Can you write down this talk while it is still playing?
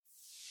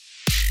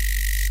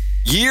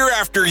Year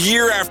after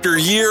year after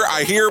year,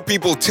 I hear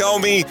people tell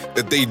me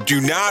that they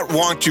do not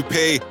want to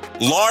pay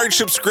large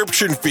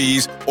subscription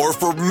fees or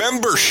for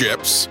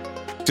memberships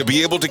to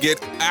be able to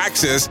get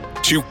access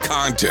to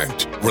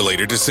content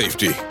related to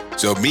safety.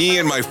 So me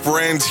and my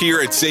friends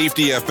here at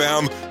Safety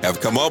FM have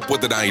come up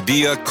with an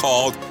idea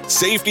called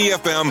Safety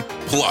FM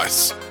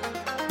Plus.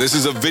 This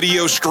is a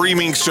video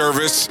streaming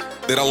service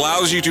that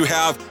allows you to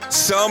have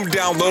some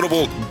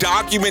downloadable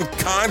document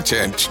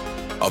content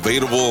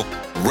available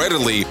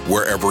readily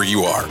wherever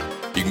you are.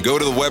 You can go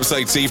to the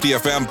website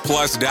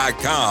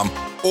safetyfmplus.com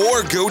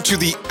or go to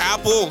the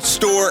Apple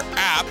Store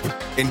app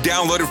and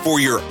download it for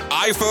your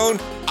iPhone,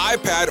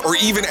 iPad, or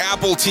even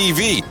Apple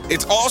TV.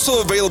 It's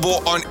also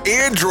available on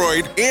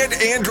Android and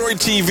Android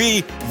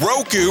TV,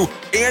 Roku,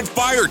 and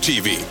Fire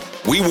TV.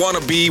 We want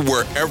to be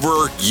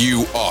wherever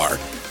you are.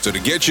 So to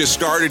get you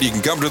started, you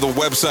can come to the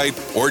website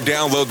or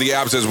download the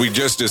apps as we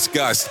just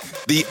discussed.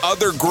 The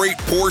other great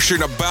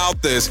portion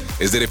about this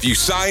is that if you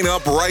sign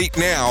up right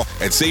now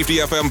at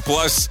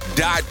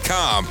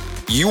safetyfmplus.com,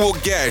 you will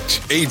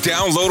get a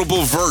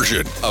downloadable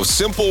version of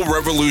Simple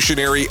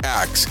Revolutionary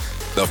Acts,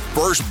 the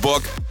first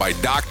book by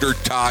Dr.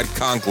 Todd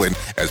Conklin,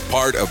 as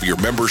part of your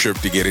membership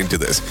to get into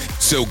this.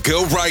 So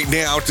go right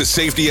now to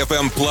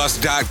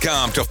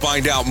safetyfmplus.com to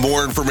find out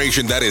more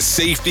information. That is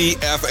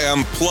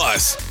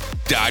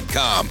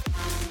safetyfmplus.com.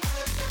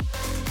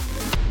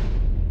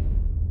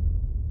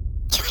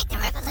 Join the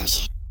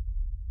revolution.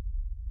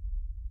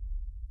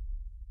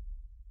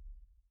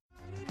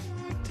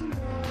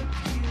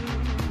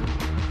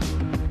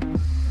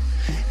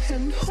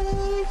 And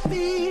hold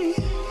me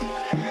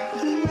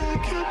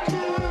like I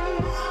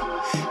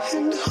do,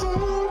 and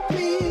hold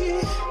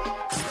me.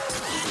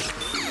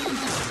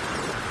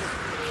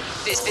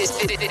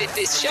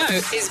 This show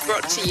is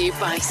brought to you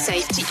by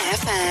Safety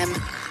FM.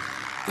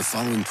 The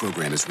following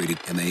program is rated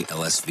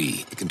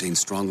MALSV. It contains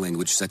strong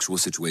language, sexual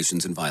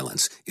situations, and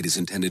violence. It is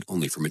intended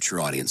only for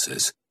mature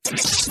audiences.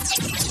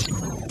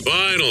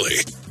 Finally,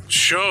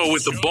 show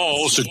with the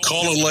balls to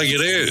call it like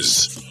it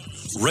is.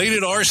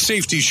 Rated R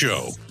Safety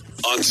Show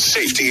on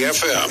Safety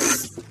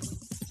FM.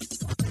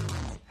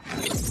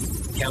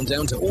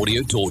 Countdown to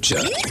audio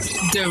torture.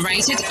 The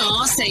Rated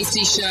R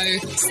Safety Show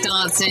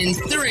starts in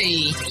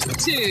 3,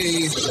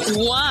 2,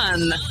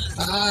 1.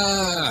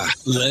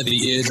 Let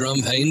the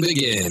eardrum pain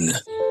begin.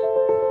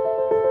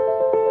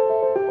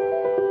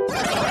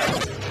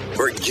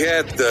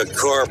 Forget the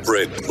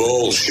corporate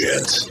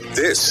bullshit.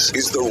 This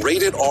is the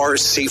Rated R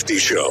Safety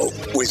Show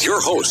with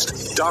your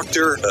host,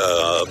 Dr.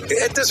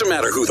 It doesn't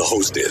matter who the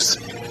host is.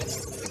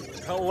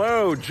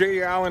 Hello,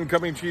 Jay Allen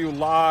coming to you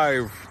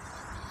live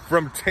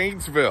from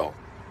Taintsville.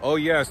 Oh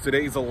yes,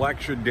 today's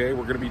election day.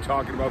 We're going to be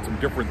talking about some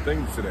different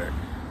things today.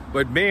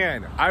 But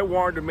man, I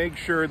wanted to make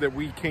sure that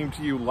we came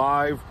to you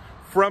live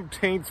from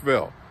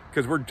Taintsville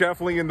because we're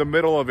definitely in the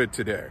middle of it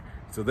today.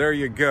 So there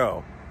you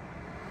go.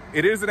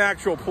 It is an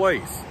actual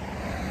place.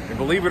 And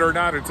believe it or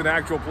not, it's an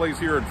actual place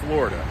here in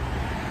Florida.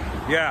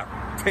 Yeah,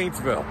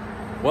 Taintsville.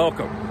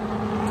 Welcome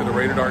to the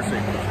Rated R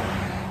Safety Show.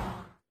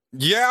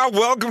 Yeah,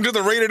 welcome to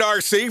the Rated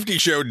R Safety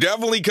Show.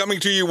 Definitely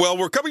coming to you. Well,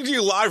 we're coming to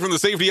you live from the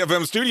Safety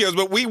FM studios,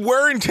 but we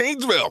were in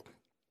Taintsville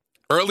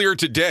earlier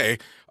today,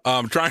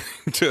 trying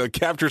to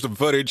capture some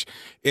footage,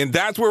 and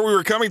that's where we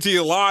were coming to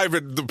you live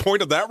at the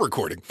point of that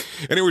recording.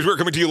 Anyways, we're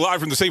coming to you live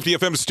from the Safety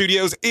FM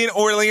studios in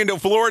Orlando,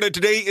 Florida.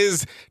 Today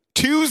is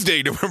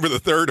Tuesday, November the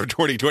 3rd of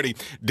 2020,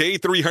 day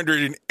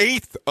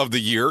 308th of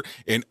the year,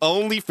 and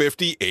only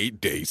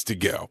 58 days to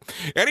go.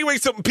 Anyway,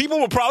 some people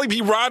will probably be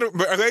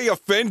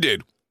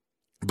offended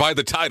by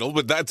the title,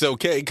 but that's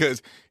okay, because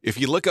if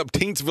you look up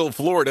Taintsville,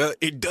 Florida,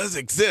 it does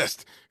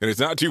exist, and it's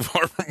not too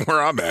far from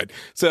where I'm at.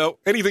 So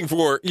anything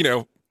for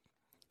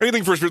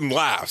some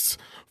laughs,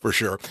 for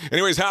sure.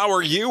 Anyways, how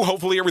are you?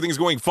 Hopefully everything's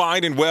going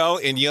fine and well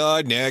in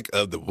your neck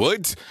of the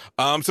woods.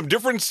 Some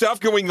different stuff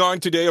going on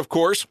today, of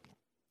course,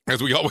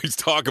 as we always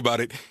talk about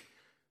it.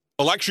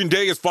 Election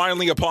day is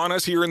finally upon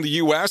us here in the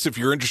U.S. If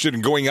you're interested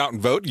in going out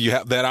and vote, you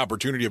have that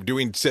opportunity of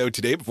doing so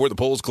today before the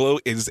polls close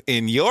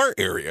in your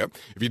area.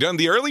 If you've done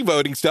the early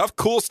voting stuff,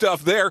 cool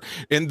stuff there.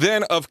 And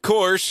then, of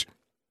course,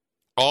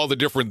 all the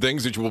different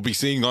things that you will be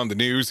seeing on the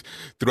news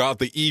throughout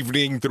the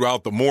evening,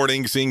 throughout the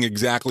morning, seeing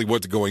exactly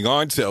what's going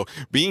on. So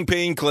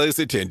paying close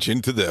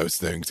attention to those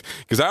things,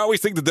 because I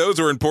always think that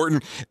those are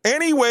important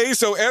anyway.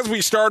 So as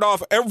we start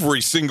off every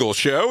single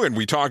show and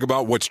we talk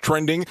about what's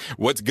trending,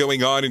 what's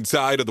going on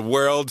inside of the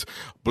world,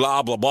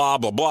 blah, blah, blah,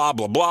 blah, blah,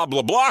 blah, blah,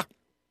 blah, blah.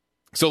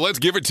 So let's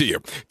give it to you.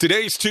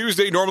 Today's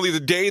Tuesday, normally the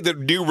day that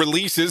new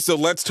releases. So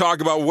let's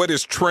talk about what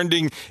is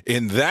trending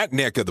in that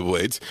neck of the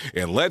woods.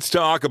 And let's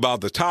talk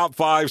about the top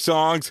 5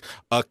 songs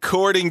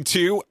according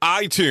to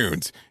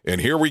iTunes.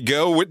 And here we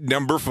go with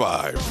number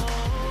 5.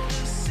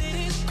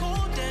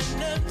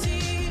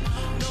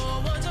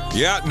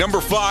 Yeah, number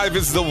 5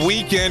 is The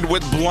Weeknd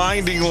with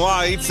Blinding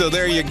Lights. So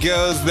there you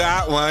go,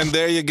 that one.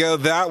 There you go,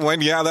 that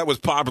one. Yeah, that was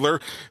popular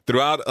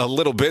throughout a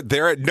little bit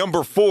there. At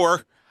number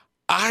 4,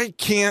 I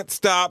Can't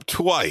Stop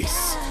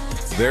Twice.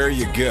 There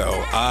you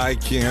go. I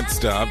Can't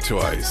Stop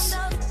Twice.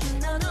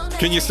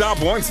 Can you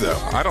stop once, though?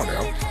 I don't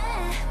know.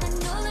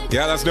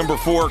 Yeah, that's number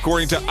 4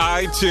 according to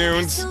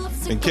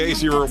iTunes, in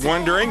case you were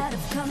wondering.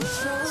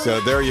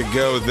 So there you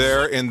go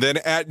there. And then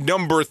at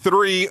number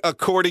 3,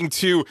 according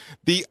to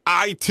the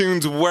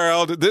iTunes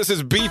world, this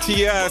is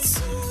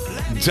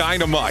BTS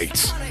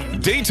Dynamite,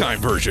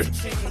 daytime version.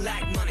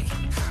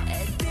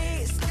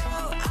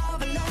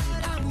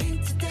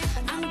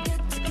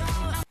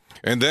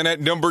 And then at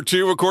number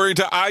 2, according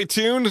to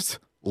iTunes,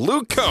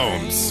 Luke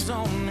Combs,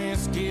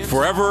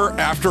 Forever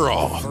After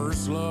All.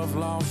 First love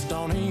lost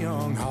on a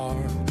young heart.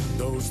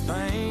 Those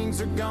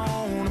things are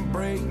gonna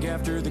break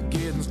after the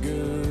getting's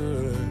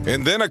good.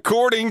 And then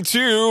according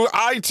to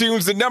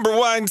iTunes, the number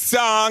 1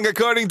 song,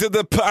 according to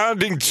the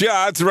pounding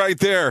charts right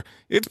there,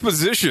 it's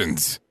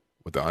Positions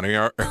with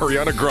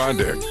Ariana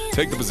Grande.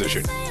 Take the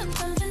position.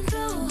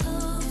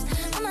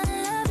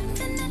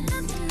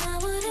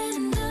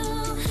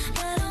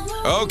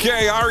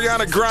 Okay,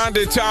 Ariana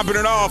Grande topping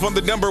it off on the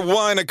number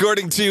 1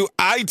 according to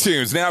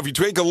iTunes. Now, if you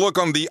take a look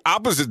on the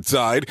opposite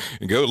side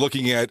and go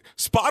looking at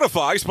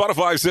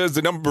Spotify says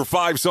the number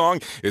 5 song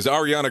is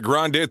Ariana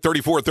Grande,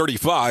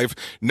 3435.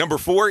 Number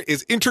 4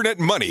 is Internet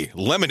Money,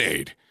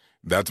 Lemonade.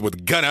 That's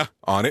with Gunna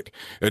on it.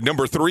 At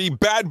number 3,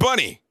 Bad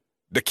Bunny,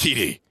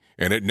 Nikiti.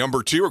 And at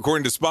number 2,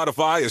 according to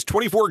Spotify, is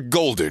 24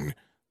 Golden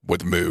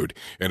with Mood.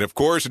 And of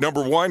course,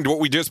 number 1, what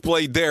we just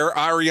played there,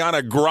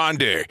 Ariana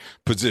Grande,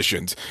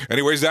 Positions.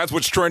 Anyways, that's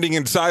what's trending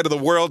inside of the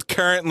world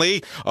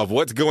currently of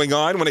what's going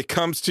on when it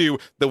comes to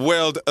the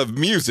world of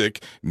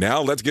music. Now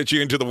let's get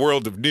you into the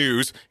world of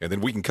news, and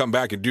then we can come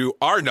back and do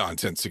our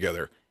nonsense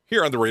together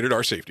here on the Rated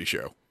R Safety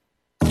Show.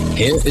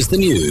 Here is the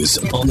news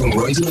on the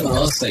Rated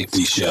R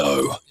Safety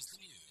Show.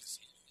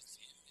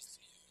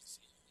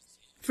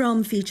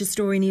 From Feature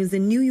Story News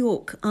in New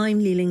York, I'm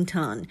Li-Ling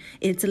Tan.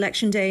 It's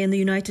Election Day in the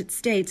United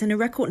States, and a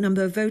record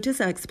number of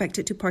voters are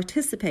expected to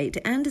participate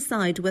and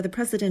decide whether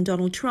President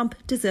Donald Trump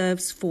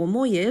deserves 4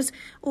 more years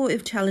or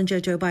if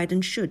challenger Joe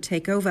Biden should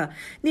take over.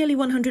 Nearly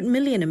 100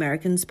 million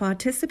Americans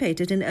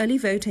participated in early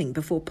voting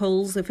before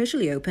polls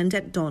officially opened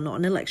at dawn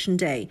on Election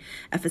Day.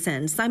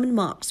 FSN's Simon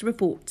Marks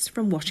reports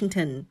from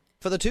Washington.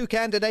 For the 2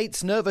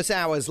 candidates, nervous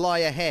hours lie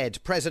ahead.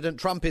 President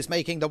Trump is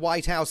making the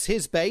White House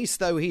his base,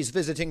 though he's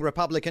visiting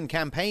Republican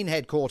campaign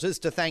headquarters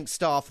to thank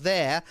staff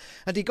there.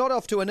 And he got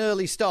off to an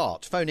early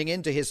start, phoning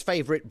into his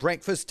favourite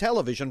breakfast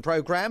television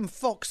programme,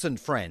 Fox and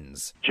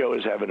Friends. Joe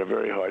is having a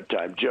very hard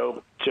time.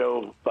 Joe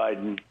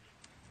Biden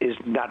is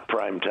not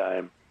prime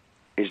time.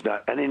 He's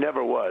not, and he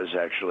never was,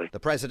 actually. The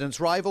president's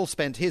rival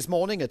spent his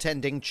morning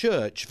attending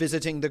church,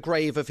 visiting the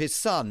grave of his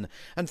son,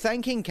 and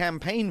thanking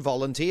campaign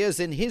volunteers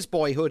in his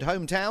boyhood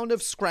hometown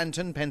of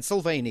Scranton,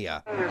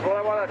 Pennsylvania. Here's what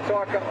I want to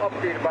talk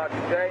upbeat about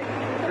today,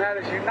 and that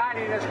is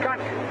uniting this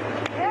country.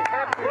 We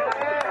have to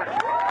unite the country.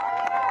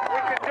 We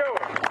can do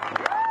it.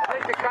 I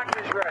think the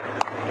country's ready.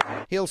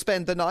 He'll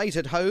spend the night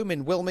at home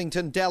in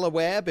Wilmington,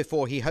 Delaware,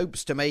 before he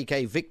hopes to make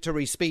a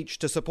victory speech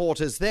to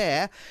supporters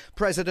there.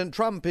 President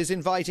Trump is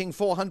inviting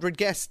 400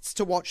 guests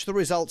to watch the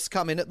results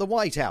come in at the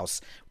White House,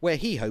 where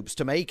he hopes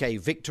to make a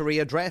victory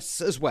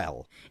address as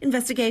well.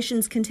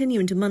 Investigations continue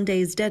into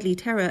Monday's deadly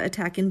terror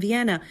attack in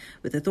Vienna,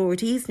 with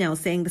authorities now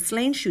saying the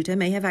slain shooter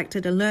may have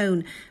acted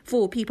alone.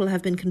 4 people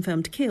have been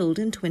confirmed killed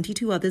and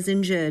 22 others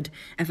injured.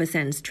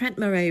 FSN's Trent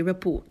Murray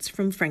reports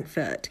from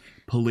Frankfurt.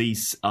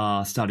 Police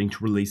are starting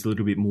to release a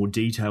little bit more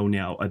detail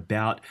now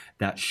about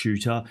that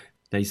shooter.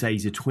 They say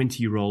he's a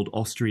 20-year-old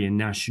Austrian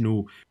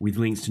national with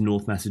links to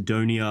North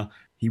Macedonia.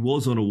 He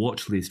was on a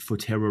watch list for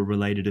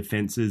terror-related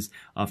offences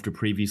after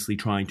previously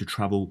trying to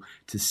travel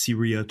to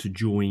Syria to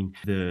join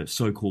the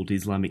so-called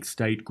Islamic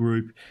State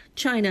group.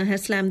 China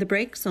has slammed the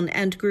brakes on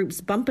Ant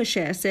Group's bumper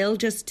share sale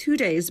just 2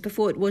 days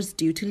before it was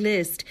due to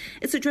list.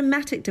 It's a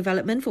dramatic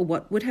development for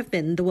what would have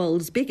been the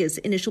world's biggest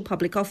initial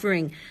public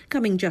offering,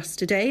 coming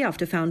just a day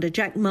after founder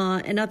Jack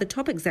Ma and other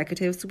top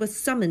executives were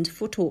summoned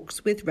for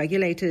talks with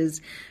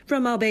regulators.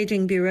 From our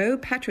Beijing bureau,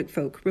 Patrick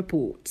Folk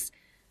reports.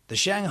 The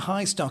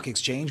Shanghai Stock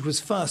Exchange was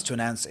first to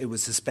announce it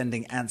was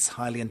suspending Ant's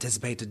highly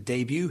anticipated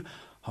debut.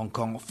 Hong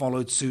Kong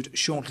followed suit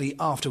shortly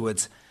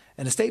afterwards.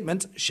 In a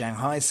statement,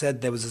 Shanghai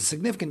said there was a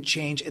significant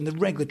change in the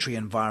regulatory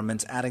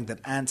environment, adding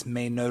that Ant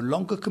may no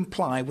longer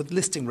comply with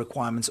listing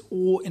requirements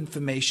or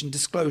information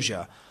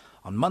disclosure.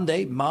 On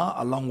Monday, Ma,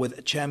 along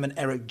with Chairman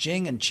Eric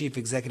Jing and Chief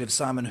Executive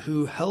Simon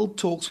Hu, held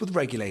talks with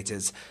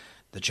regulators.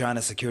 The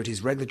China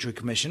Securities Regulatory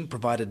Commission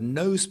provided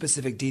no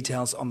specific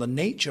details on the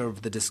nature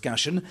of the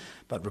discussion,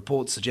 but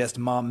reports suggest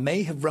Ma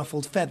may have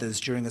ruffled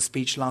feathers during a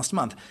speech last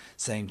month,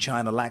 saying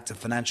China lacked a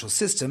financial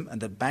system and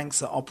that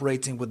banks are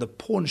operating with a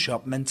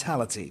pawn-shop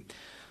mentality.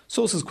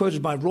 Sources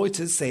quoted by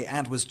Reuters say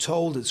Ant was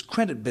told its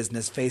credit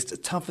business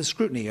faced tougher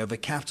scrutiny over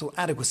capital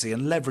adequacy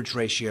and leverage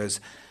ratios.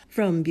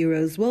 From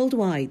bureaus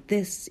worldwide,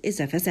 this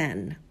is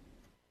FSN.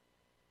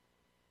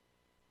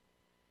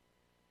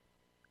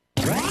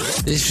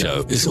 This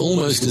show is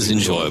almost as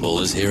enjoyable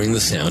as hearing the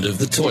sound of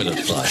the toilet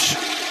flush.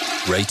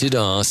 Rated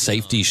R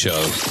Safety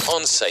Show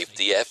on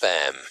Safety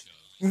FM.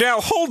 Now,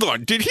 hold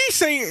on. Did he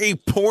say a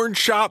porn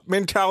shop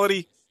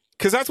mentality?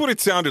 Because that's what it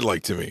sounded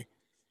like to me.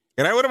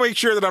 And I want to make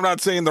sure that I'm not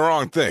saying the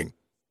wrong thing,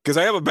 because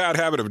I have a bad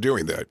habit of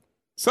doing that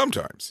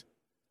sometimes.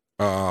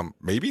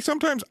 Maybe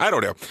sometimes, I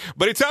don't know.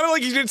 But it sounded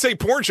like he didn't say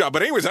porn shop.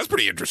 But anyways, that's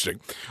pretty interesting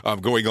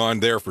going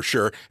on there for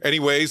sure.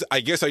 Anyways, I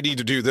guess I need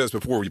to do this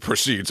before we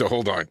proceed, so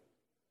hold on.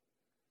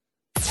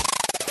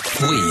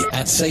 We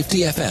at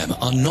Safety FM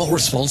are not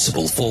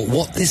responsible for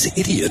what this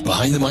idiot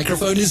behind the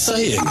microphone is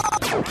saying.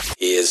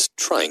 He is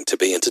trying to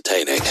be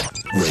entertaining.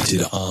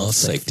 Rated R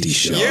Safety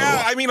Show.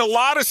 Yeah, I mean, a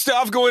lot of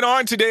stuff going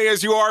on today,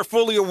 as you are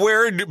fully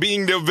aware,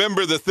 being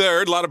November the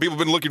 3rd. A lot of people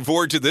have been looking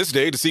forward to this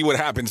day to see what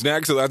happens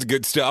next, so that's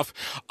good stuff.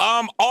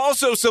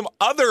 Also, some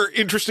other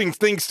interesting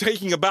things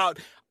taking about.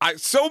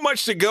 So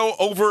much to go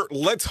over.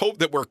 Let's hope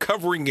that we're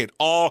covering it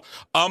all.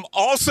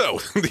 Also,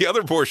 the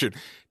other portion.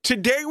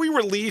 Today we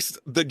released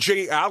the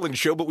Jay Allen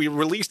Show, but we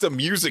released a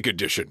music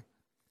edition.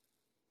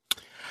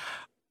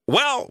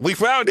 Well, we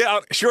found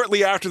out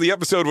shortly after the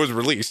episode was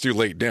released, too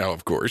late now,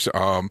 of course,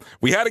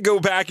 we had to go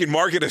back and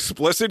mark it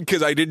explicit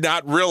because I did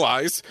not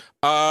realize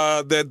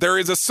that there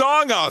is a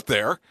song out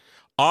there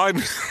on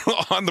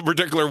the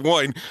particular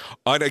one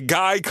on a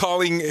guy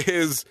calling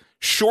his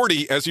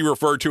shorty, as he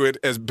referred to it,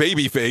 as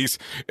Babyface.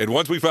 And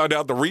once we found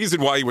out the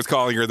reason why he was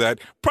calling her that,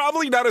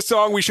 probably not a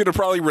song we should have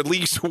probably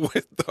released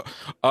with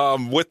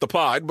the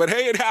pod. But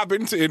hey, it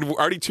happened, and we're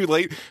already too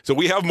late. So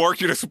we have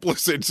marked it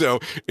explicit. So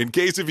in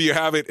case if you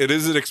haven't, it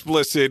isn't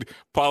explicit.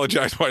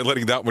 Apologize by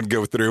letting that one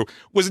go through.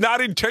 Was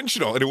not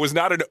intentional, and it was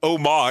not an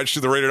homage to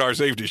the Rated R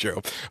Safety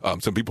Show.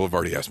 Some people have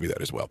already asked me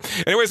that as well.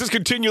 Anyways, let's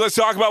continue. Let's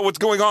talk about what's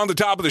going on the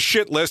top of the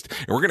shit list.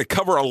 And we're going to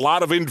cover a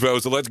lot of info,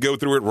 so let's go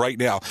through it right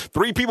now.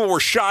 3 people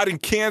were shot in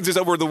Kansas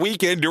over the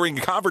weekend during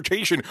a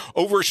confrontation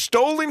over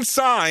stolen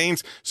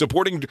signs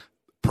supporting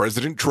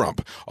President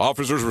Trump.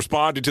 Officers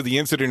responded to the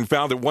incident and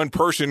found that one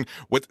person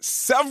with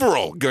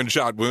several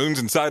gunshot wounds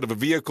inside of a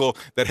vehicle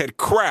that had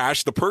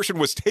crashed. The person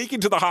was taken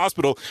to the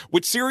hospital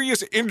with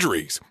serious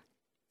injuries.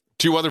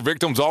 2 other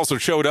victims also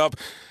showed up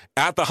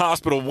at the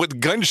hospital with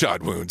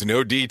gunshot wounds.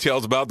 No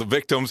details about the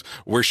victims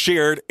were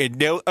shared, and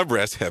no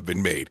arrests have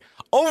been made.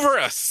 Over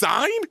a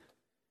sign?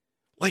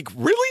 Like,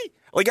 really?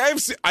 Like,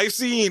 I've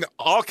seen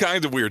all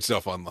kinds of weird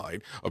stuff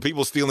online of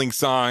people stealing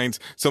signs,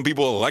 some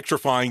people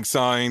electrifying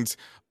signs,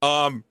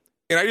 and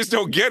I just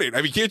don't get it.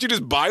 I mean, can't you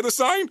just buy the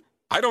sign?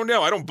 I don't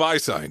know. I don't buy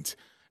signs.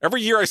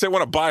 Every year I say I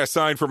want to buy a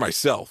sign for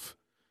myself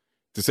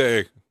to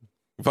say,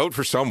 vote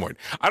for someone.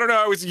 I don't know.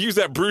 I always use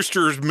that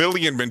Brewster's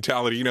Million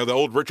mentality, you know, the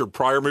old Richard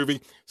Pryor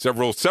movie.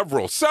 Several.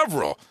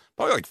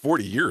 Probably like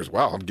 40 years.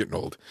 Wow, I'm getting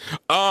old.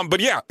 But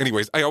yeah,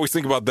 anyways, I always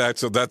think about that.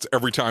 So that's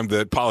every time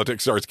that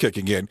politics starts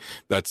kicking in,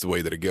 that's the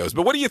way that it goes.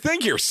 But what do you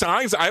think here?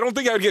 Signs? I don't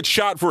think I would get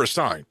shot for a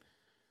sign.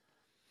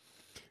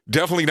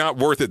 Definitely not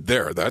worth it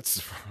there.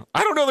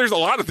 I don't know. There's a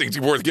lot of things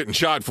worth getting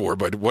shot for,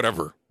 but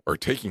whatever. Or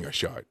taking a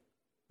shot.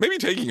 Maybe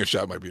taking a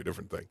shot might be a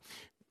different thing.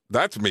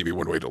 That's maybe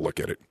one way to look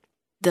at it.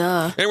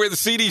 Duh. Anyway, the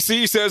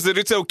CDC says that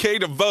it's okay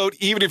to vote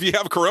even if you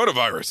have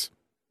coronavirus.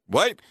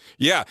 What?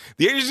 Yeah.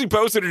 The agency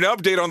posted an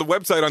update on the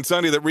website on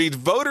Sunday that reads,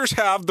 voters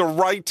have the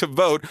right to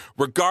vote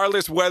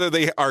regardless whether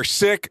they are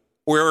sick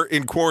or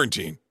in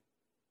quarantine.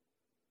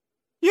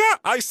 Yeah,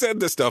 I said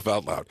this stuff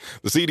out loud.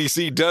 The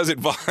CDC does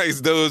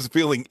advise those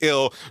feeling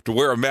ill to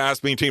wear a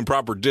mask, maintain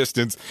proper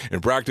distance,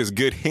 and practice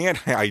good hand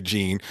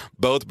hygiene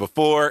both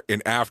before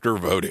and after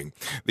voting.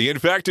 The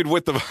infected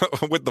with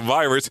the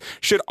virus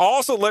should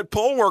also let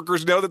poll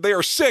workers know that they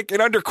are sick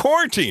and under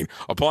quarantine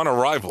upon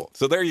arrival.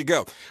 So there you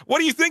go. What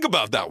do you think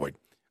about that one?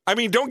 I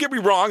mean, don't get me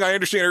wrong. I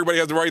understand everybody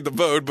has the right to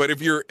vote, but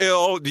if you're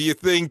ill, do you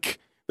think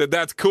that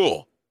that's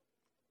cool?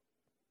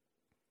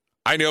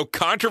 I know,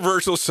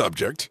 controversial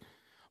subject,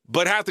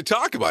 but have to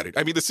talk about it.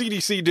 I mean, the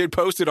CDC did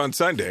post it on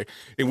Sunday,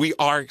 and we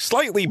are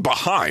slightly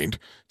behind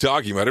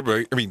talking about it.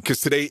 But I mean, because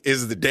today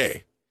is the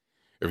day,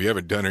 if you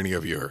haven't done any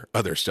of your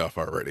other stuff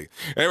already.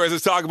 Anyways,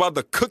 let's talk about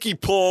the cookie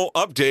poll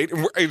update.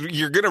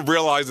 You're going to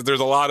realize that there's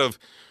a lot of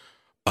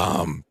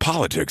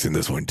politics in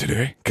this one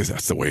today, because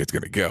that's the way it's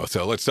going to go.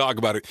 So let's talk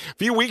about it. A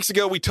few weeks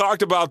ago, we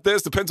talked about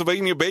this. The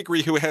Pennsylvania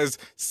bakery, who has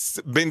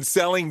been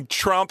selling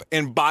Trump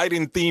and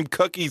Biden-themed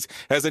cookies,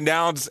 has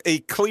announced a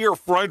clear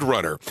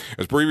frontrunner.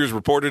 As previously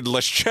reported,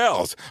 Les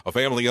Chel's, a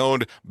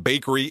family-owned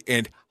bakery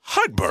in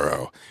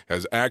Hudborough,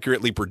 has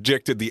accurately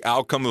predicted the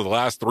outcome of the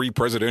last 3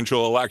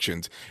 presidential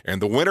elections.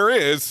 And the winner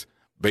is,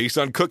 based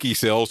on cookie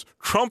sales,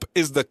 Trump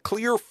is the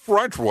clear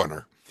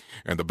frontrunner.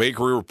 And the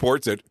bakery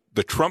reports that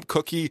the Trump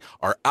cookie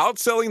are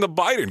outselling the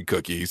Biden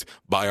cookies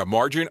by a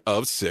margin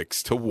of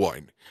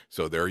 6-1.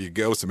 So there you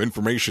go. Some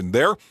information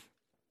there.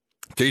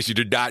 In case you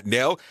did not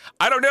know.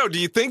 I don't know. Do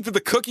you think that the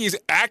cookie is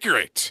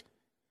accurate?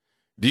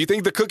 Do you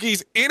think the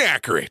cookie's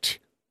inaccurate?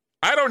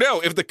 I don't know.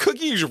 If the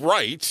cookie's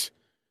right,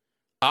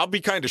 I'll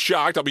be kind of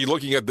shocked. I'll be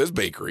looking at this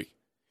bakery.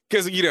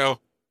 Because, you know,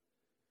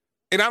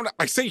 and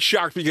I say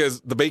shocked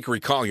because the bakery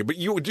calling it, but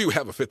you do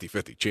have a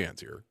 50-50 chance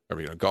here. I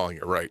mean, I'm calling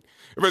it right.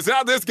 If it's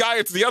not this guy,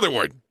 it's the other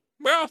one.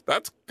 Well,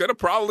 that's going to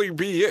probably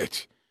be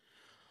it.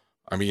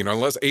 I mean,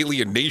 unless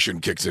Alien Nation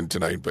kicks in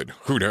tonight, but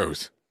who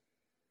knows?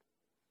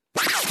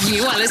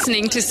 You are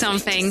listening to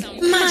something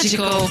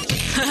magical.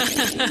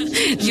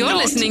 You're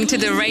listening to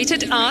the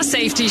Rated R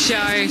Safety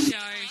Show.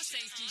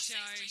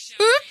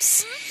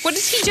 Oops! What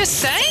did he just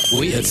say?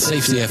 We at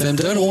Safety FM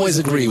don't always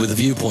agree with the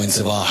viewpoints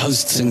of our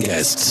hosts and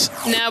guests.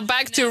 Now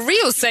back to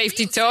real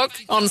safety talk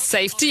on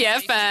Safety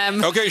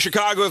FM. Okay,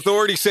 Chicago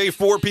authorities say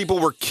 4 people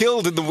were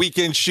killed in the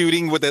weekend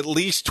shooting with at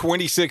least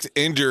 26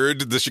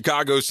 injured. The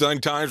Chicago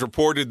Sun-Times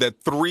reported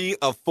that 3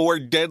 of 4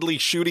 deadly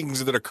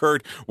shootings that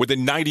occurred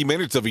within 90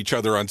 minutes of each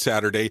other on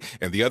Saturday,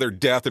 and the other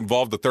death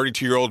involved the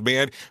 32-year-old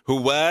man who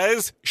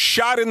was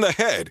shot in the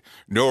head.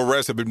 No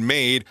arrests have been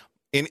made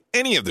in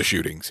any of the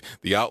shootings.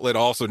 The outlet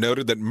also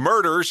noted that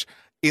murders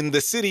in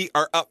the city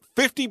are up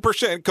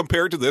 50%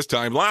 compared to this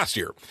time last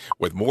year,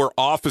 with more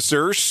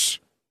officers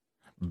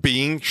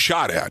being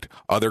shot at.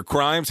 Other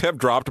crimes have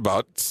dropped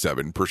about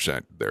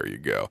 7%. There you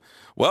go.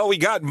 Well, we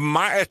got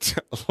Matt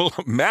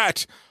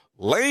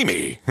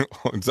Lamey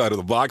inside of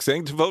the box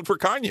saying to vote for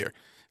Kanye.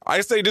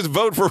 I say just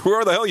vote for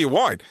whoever the hell you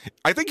want.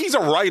 I think he's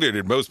a write-in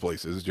in most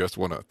places. Just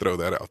want to throw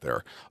that out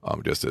there,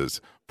 just as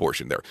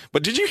portion there.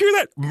 But did you hear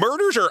that?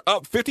 Murders are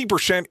up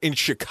 50% in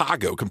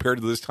Chicago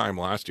compared to this time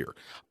last year.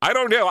 I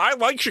don't know. I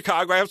like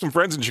Chicago. I have some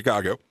friends in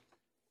Chicago.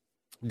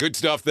 Good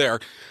stuff there.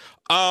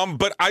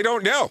 But I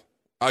don't know.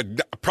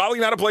 Probably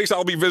not a place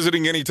I'll be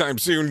visiting anytime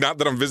soon. Not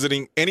that I'm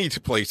visiting any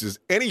places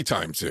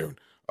anytime soon.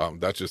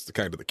 That's just the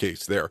kind of the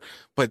case there.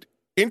 But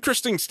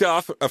interesting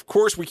stuff. Of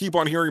course, we keep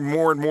on hearing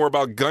more and more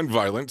about gun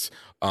violence.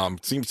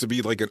 Seems to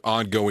be like an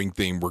ongoing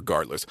theme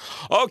regardless.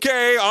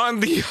 Okay,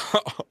 on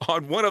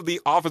one of the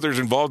officers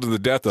involved in the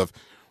death of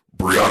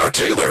Breonna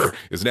Taylor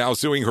is now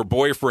suing her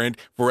boyfriend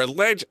for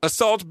alleged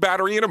assault,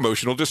 battery, and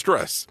emotional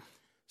distress.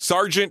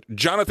 Sergeant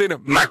Jonathan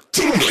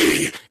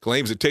McTinley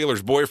claims that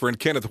Taylor's boyfriend,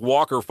 Kenneth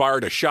Walker,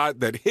 fired a shot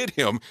that hit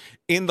him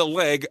in the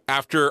leg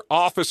after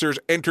officers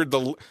entered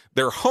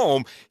their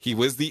home. He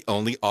was the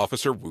only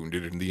officer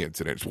wounded in the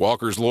incident.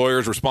 Walker's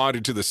lawyers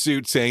responded to the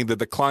suit, saying that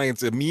the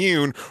client's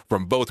immune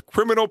from both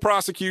criminal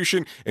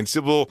prosecution and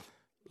civil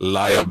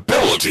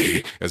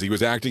liability as he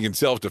was acting in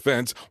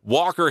self-defense.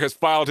 Walker has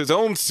filed his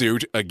own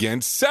suit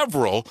against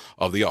several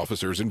of the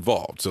officers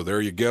involved. So there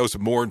you go.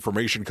 Some more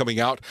information coming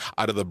out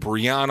of the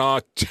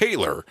Breonna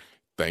Taylor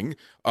thing.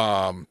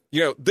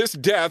 This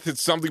death is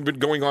something been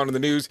going on in the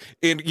news.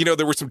 And,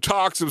 there were some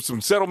talks of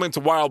some settlements a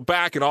while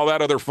back and all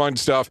that other fun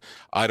stuff.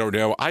 I don't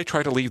know. I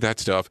try to leave that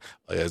stuff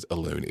as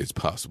alone as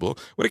possible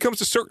when it comes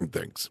to certain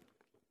things.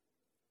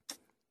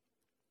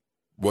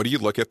 What do you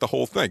look at the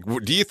whole thing?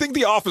 Do you think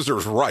the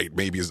officer's right?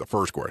 Maybe is the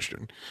first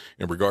question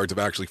in regards of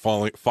actually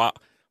filing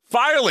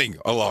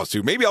a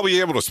lawsuit. Maybe I'll be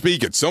able to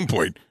speak at some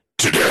point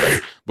today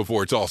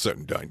before it's all said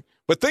and done.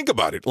 But think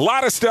about it. A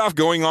lot of stuff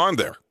going on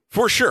there,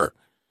 for sure.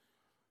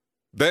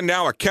 Then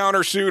now a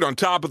countersuit on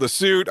top of the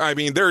suit. I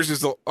mean, there's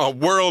just a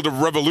world of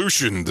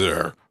revolution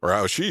there, or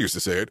how she used to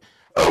say it,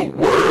 a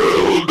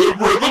world of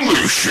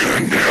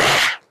revolution.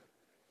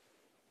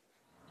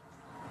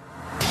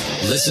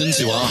 Listen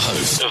to our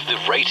host Of the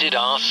Rated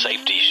R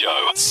Safety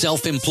Show.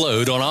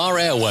 self-implode on our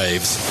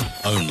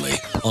airwaves, only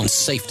on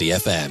Safety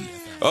FM.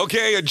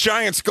 Okay, a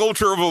giant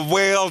sculpture of a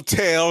whale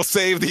tail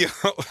saved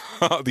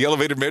the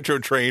elevated metro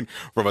train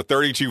from a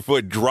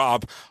 32-foot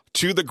drop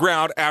to the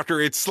ground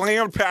after it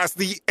slammed past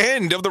the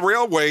end of the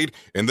railway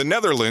in the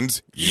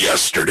Netherlands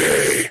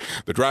yesterday.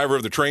 The driver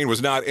of the train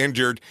was not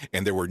injured,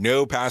 and there were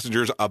no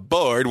passengers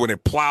aboard when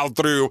it plowed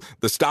through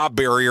the stop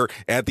barrier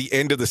at the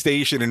end of the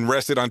station and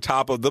rested on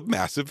top of the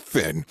massive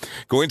fin.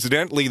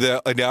 Coincidentally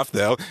enough,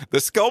 though, the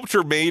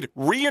sculpture-made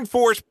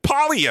reinforced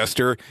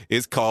polyester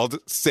is called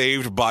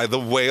Saved by the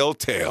Whale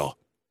Tail.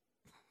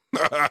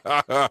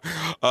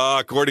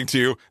 According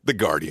to The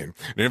Guardian,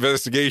 an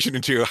investigation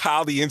into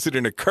how the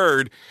incident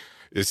occurred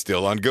is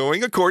still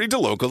ongoing, according to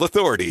local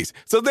authorities.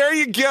 So there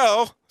you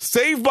go.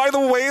 Saved by the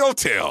whale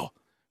tail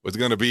was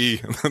going to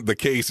be the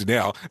case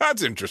now.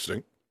 That's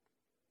interesting.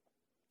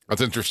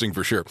 That's interesting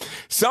for sure.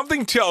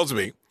 Something tells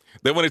me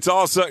that when it's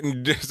all said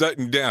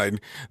and done,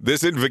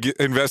 this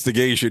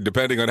investigation,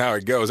 depending on how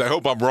it goes, I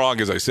hope I'm wrong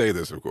as I say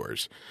this, of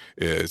course,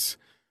 is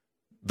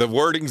the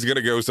wording's going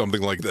to go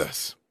something like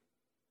this.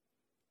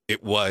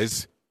 It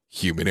was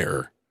human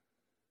error.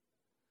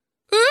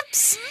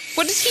 Oops!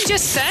 What did he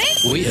just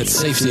say? We at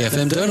Safety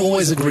FM don't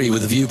always agree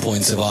with the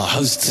viewpoints of our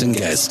hosts and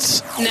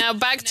guests. Now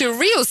back to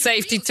real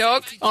safety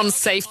talk on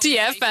Safety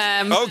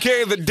FM.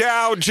 Okay, the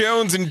Dow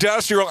Jones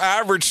Industrial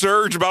Average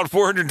surged about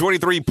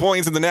 423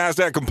 points, and the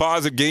NASDAQ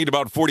Composite gained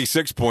about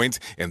 46 points,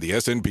 and the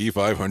S&P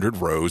 500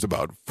 rose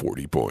about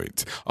 40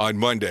 points. On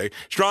Monday,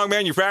 strong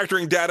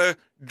manufacturing data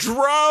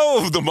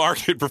drove the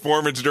market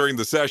performance during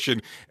the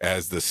session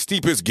as the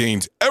steepest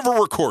gains ever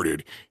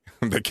recorded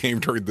that came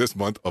during this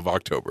month of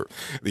October.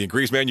 The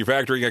increased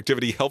manufacturing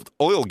activity helped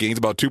oil gains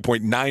about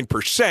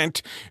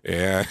 2.9%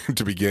 and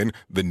to begin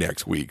the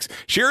next weeks.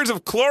 Shares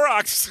of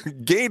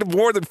Clorox gained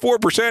more than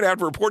 4%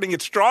 after reporting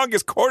its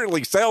strongest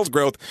quarterly sales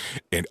growth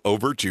in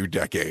over 2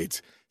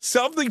 decades.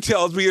 Something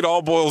tells me it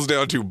all boils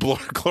down to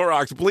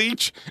Clorox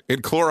bleach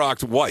and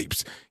Clorox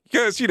wipes.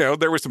 because,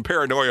 there was some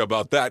paranoia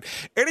about that.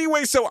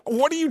 Anyway, so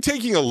what are you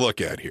taking a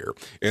look at here?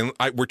 And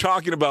we're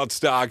talking about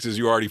stocks, as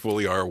you already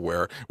fully are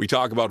aware. We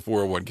talk about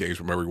 401ks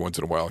from every once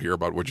in a while here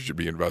about what you should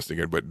be investing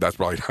in, but that's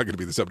probably not going to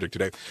be the subject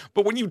today.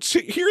 But when you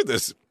hear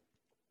this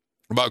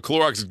about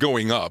Clorox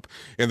going up,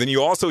 and then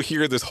you also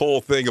hear this whole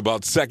thing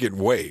about second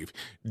wave,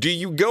 do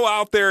you go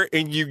out there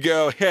and you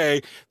go,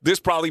 hey, this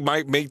probably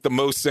might make the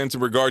most sense in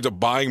regards of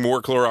buying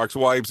more Clorox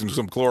wipes and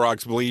some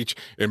Clorox bleach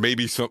and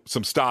maybe some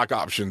stock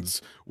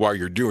options while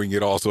you're doing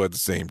it also at the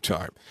same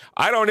time?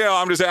 I don't know.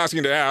 I'm just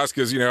asking to ask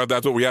because,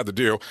 that's what we have to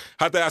do.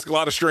 Have to ask a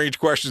lot of strange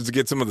questions to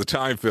get some of the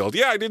time filled.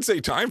 Yeah, I did say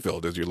time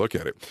filled as you look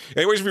at it.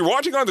 Anyways, if you're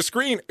watching on the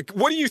screen,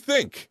 what do you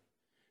think?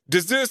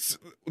 Does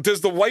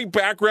the white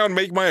background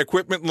make my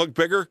equipment look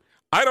bigger?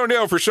 I don't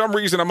know. For some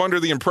reason, I'm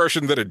under the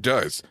impression that it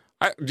does.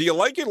 Do you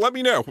like it? Let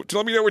me know.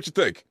 Let me know what you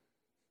think.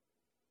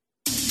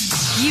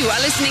 You are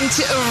listening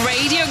to a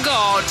radio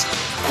god.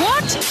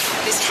 What?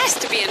 This has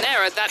to be an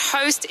error. That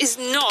host is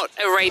not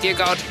a radio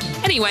god.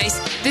 Anyways,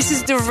 this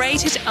is the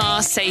Rated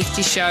R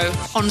Safety Show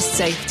on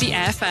Safety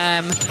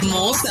FM.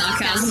 More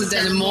sarcasm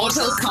than a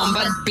Mortal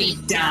Kombat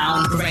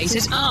beatdown.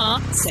 Rated R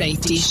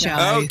Safety Show.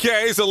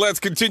 Okay, so let's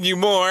continue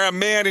more. A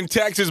man in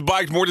Texas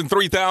biked more than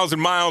 3,000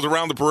 miles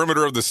around the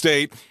perimeter of the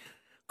state,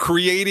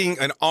 creating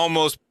an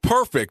almost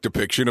perfect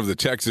depiction of the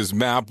Texas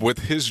map with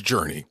his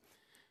journey.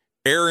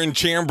 Aaron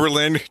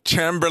Chamberlain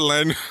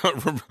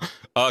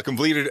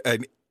completed a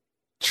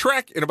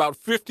trek in about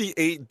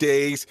 58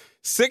 days,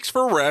 6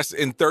 for rest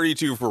and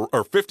 52 for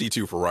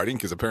riding,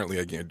 because apparently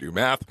I can't do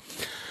math.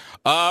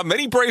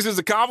 Many praises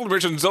the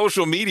accomplishment on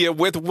social media,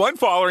 with one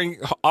following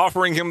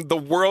offering him the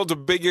world's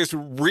biggest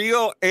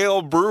real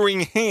ale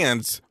brewing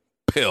hands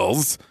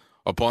pills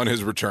upon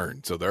his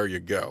return. So there you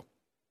go.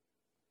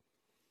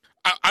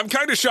 I'm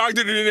kind of shocked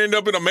that it didn't end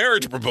up in a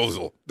marriage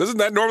proposal. Isn't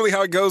that normally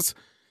how it goes?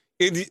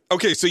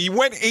 Okay, so you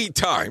went 8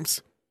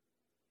 times.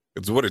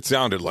 It's what it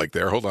sounded like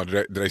there. Hold on.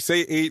 Did I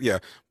say 8? Yeah.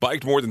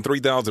 Biked more than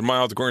 3,000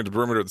 miles according to the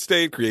perimeter of the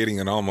state, creating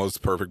an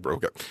almost perfect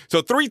broke up.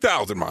 So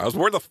 3,000 miles.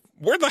 Where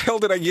the hell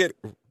did I get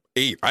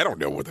 8? I don't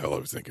know what the hell I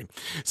was thinking.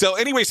 So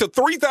anyway,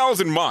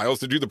 3,000 miles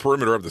to do the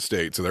perimeter of the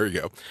state. So there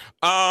you go.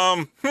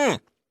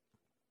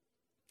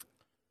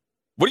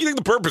 What do you think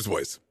the purpose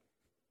was?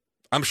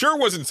 I'm sure it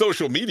wasn't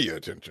social media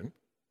attention.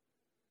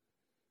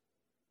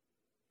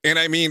 And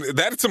I mean,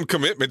 that's some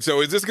commitment. So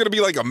is this going to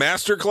be like a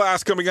master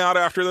class coming out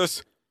after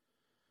this?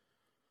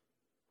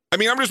 I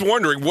mean, I'm just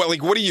wondering,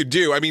 what do you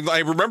do? I mean, I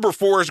remember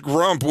Forrest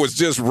Gump was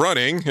just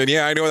running, and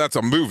yeah, I know that's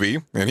a movie,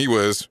 and he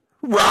was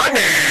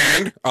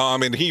running,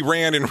 and he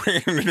ran and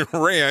ran and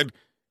ran,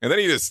 and then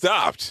he just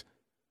stopped.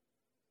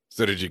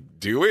 So did you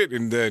do it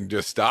and then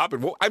just stop?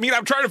 And I mean,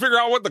 I'm trying to figure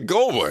out what the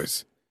goal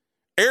was.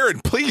 Aaron,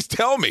 please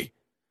tell me.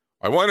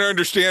 I want to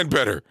understand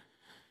better.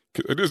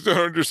 I just don't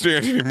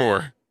understand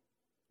anymore.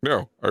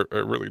 No, I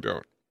really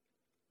don't.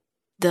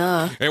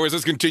 Duh. Anyways,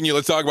 let's continue.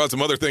 Let's talk about some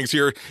other things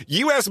here.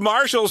 U.S.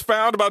 Marshals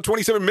found about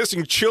 27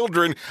 missing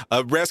children,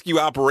 a rescue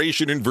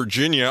operation in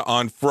Virginia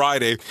on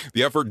Friday.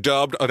 The effort,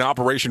 dubbed an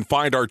Operation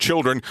Find Our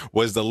Children,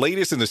 was the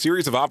latest in the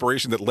series of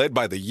operations that led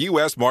by the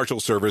U.S.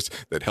 Marshal Service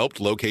that helped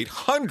locate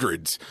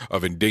hundreds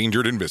of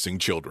endangered and missing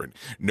children.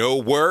 No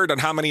word on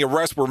how many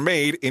arrests were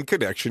made in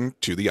connection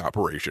to the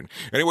operation.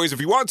 Anyways,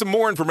 if you want some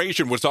more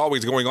information, what's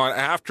always going on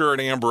after an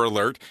Amber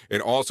Alert,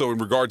 and also in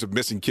regards of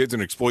missing kids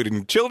and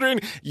exploiting children,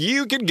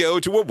 you can go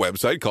to a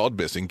website called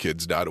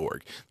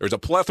missingkids.org. There's a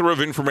plethora of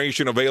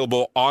information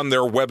available on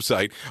their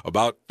website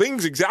about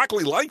things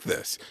exactly like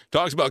this.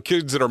 Talks about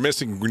kids that are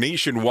missing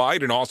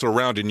nationwide and also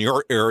around in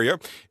your area.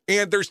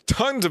 And there's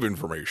tons of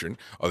information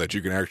that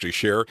you can actually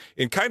share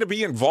and kind of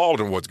be involved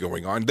in what's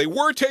going on. They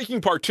were taking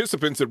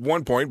participants at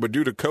one point, but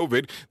due to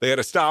COVID, they had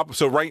to stop.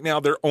 So right now,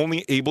 they're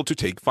only able to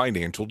take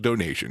financial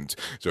donations.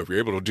 So if you're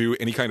able to do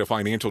any kind of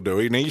financial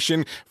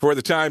donation for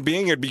the time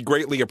being, it'd be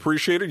greatly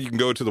appreciated. You can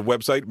go to the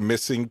website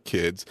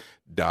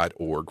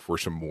missingkids.org for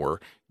some more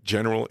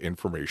general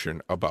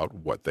information about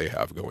what they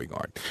have going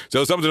on.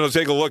 So something to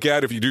take a look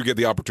at if you do get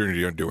the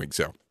opportunity on doing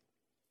so.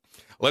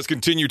 Let's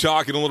continue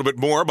talking a little bit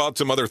more about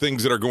some other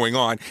things that are going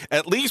on.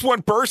 At least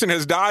one person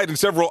has died and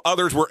several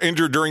others were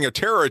injured during a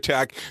terror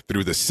attack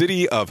through the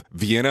city of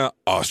Vienna,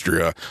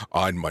 Austria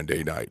on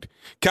Monday night.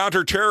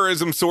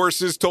 Counterterrorism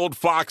sources told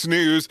Fox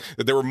News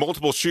that there were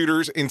multiple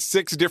shooters in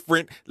 6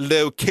 different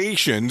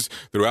locations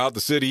throughout the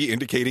city,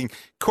 indicating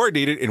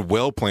coordinated and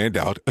well-planned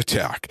out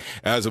attack.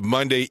 As of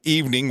Monday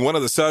evening, one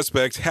of the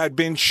suspects had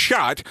been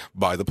shot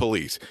by the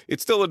police.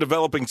 It's still a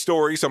developing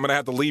story, so I'm going to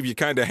have to leave you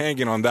kind of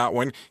hanging on that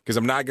one because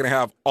I'm not going to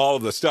have all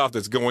of the stuff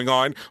that's going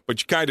on, but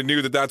you kind of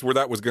knew that that's where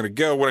that was going to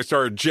go when I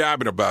started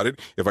jabbing about it,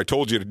 if I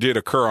told you it did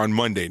occur on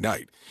Monday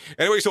night.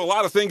 Anyway, so a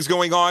lot of things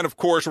going on, of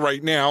course,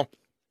 right now.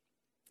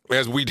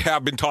 as we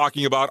have been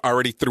talking about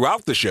already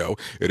throughout the show,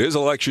 it is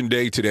Election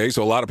Day today,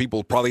 so a lot of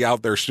people probably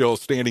out there still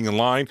standing in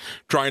line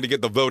trying to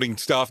get the voting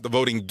stuff, the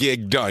voting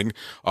gig done,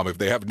 if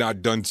they have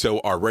not done so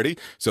already.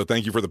 So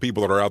thank you for the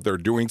people that are out there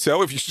doing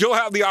so. If you still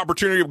have the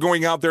opportunity of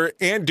going out there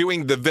and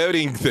doing the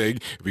voting thing,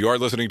 if you are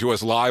listening to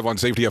us live on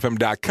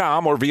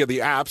safetyfm.com or via the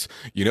apps,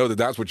 you know that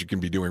that's what you can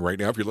be doing right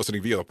now. If you're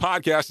listening via the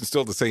podcast and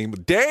still the same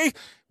day,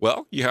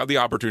 well, you have the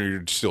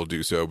opportunity to still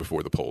do so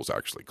before the polls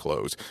actually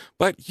close.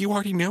 But you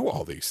already know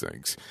all these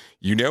things.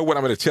 You know what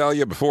I'm going to tell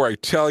you before I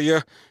tell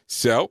you.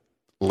 So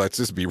let's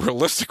just be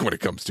realistic when it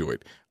comes to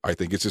it. I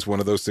think it's just one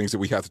of those things that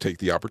we have to take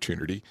the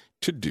opportunity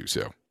to do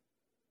so.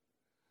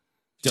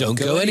 Don't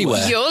go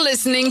anywhere. You're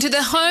listening to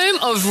the home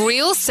of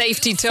real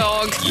safety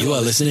talk. You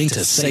are listening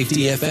to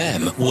Safety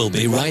FM. We'll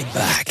be right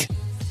back.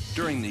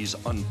 During these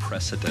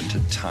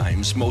unprecedented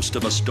times, most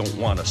of us don't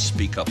want to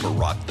speak up or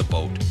rock the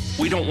boat.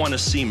 We don't want to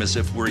seem as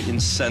if we're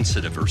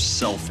insensitive or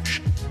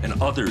selfish, and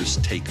others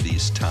take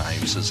these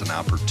times as an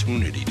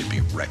opportunity to be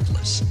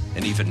reckless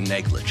and even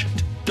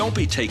negligent. Don't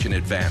be taken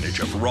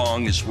advantage of.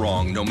 Wrong is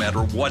wrong, no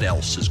matter what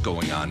else is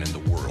going on in the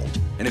world.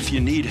 And if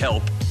you need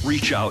help,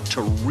 reach out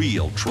to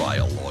real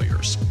trial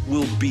lawyers.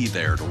 We'll be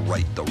there to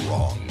right the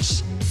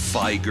wrongs.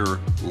 Feiger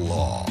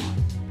Law.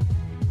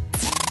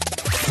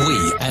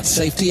 We at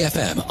Safety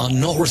FM are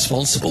not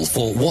responsible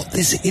for what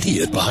this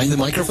idiot behind the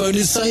microphone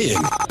is saying.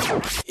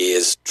 He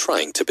is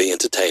trying to be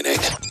entertaining.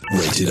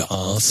 Rated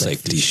R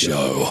Safety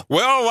Show.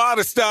 Well, a lot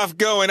of stuff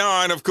going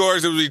on, of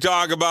course, as we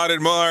talk about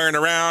it more and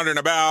around and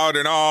about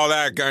and all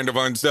that kind of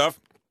fun stuff.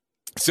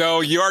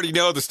 So you already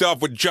know the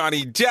stuff with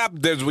Johnny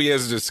Depp, as we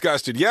has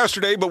discussed it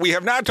yesterday, but we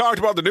have not talked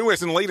about the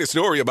newest and latest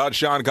story about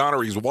Sean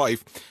Connery's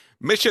wife,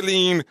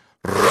 Micheline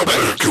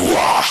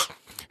Roberts.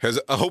 Has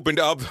opened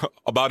up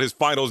about his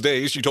final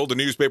days. She told the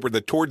newspaper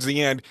that towards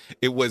the end,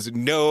 it was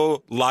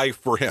no life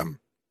for him,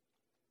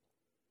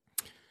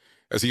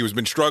 as he has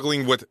been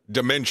struggling with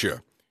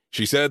dementia.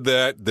 She said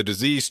that the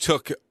disease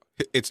took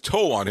its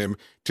toll on him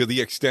to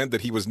the extent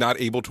that he was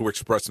not able to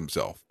express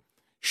himself.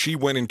 She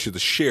went into the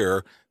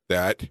share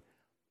that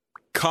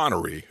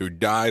Connery, who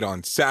died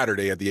on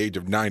Saturday at the age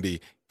of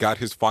 90, got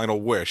his final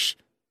wish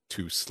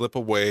to slip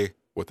away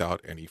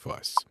without any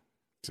fuss.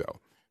 So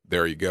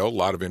there you go. A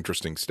lot of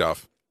interesting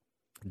stuff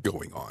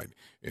going on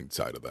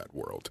inside of that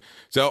world.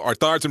 So our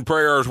thoughts and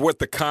prayers with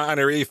the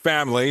Connery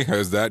family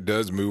as that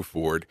does move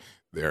forward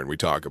there and we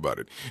talk about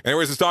it.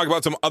 Anyways, let's talk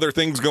about some other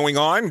things going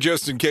on,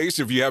 just in case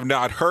if you have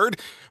not heard.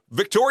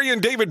 Victoria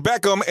and David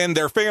Beckham and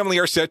their family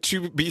are set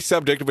to be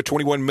subject of a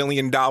 $21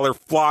 million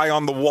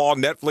fly-on-the-wall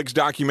Netflix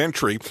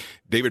documentary.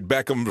 David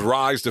Beckham's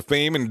rise to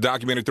fame and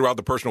documented throughout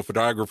the personal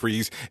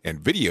photographies and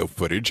video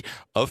footage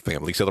of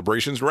family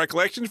celebrations and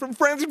recollections from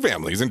friends and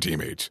families and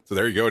teammates. So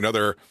there you go,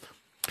 another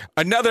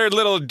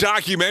little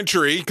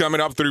documentary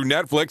coming up through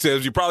Netflix.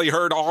 As you probably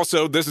heard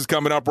also, this is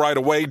coming up right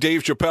away.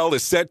 Dave Chappelle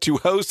is set to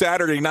host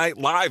Saturday Night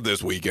Live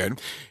this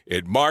weekend.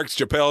 It marks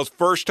Chappelle's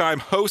first time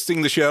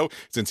hosting the show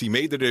since he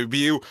made the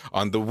debut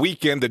on the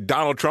weekend that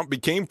Donald Trump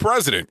became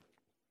president.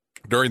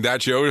 During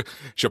that show,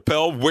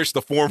 Chappelle wished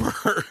the former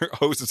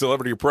host of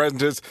Celebrity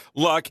Apprentice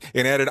luck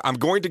and added, "I'm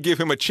going to give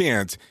him a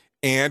chance.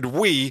 And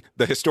we,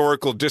 the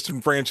historical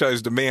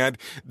disenfranchised, demand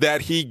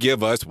that he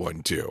give us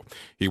one too."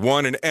 He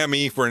won an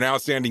Emmy for an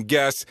outstanding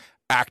guest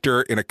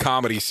actor in a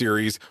comedy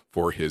series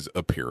for his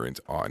appearance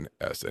on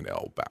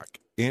SNL back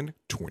in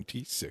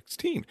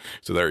 2016.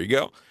 So there you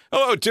go.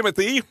 Hello,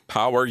 Timothy.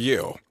 How are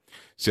you?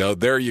 So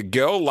there you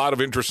go. A lot of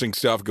interesting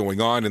stuff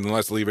going on. And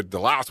let's leave it the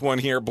last one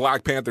here.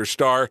 Black Panther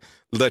star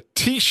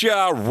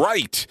Letitia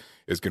Wright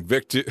is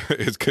convinced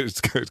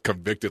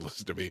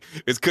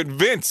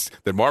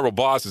that Marvel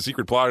boss is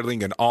secret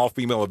plotting an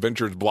all-female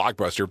Avengers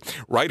blockbuster.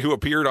 Wright, who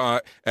appeared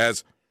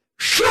as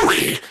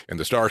Shuri in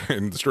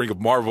the string of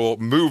Marvel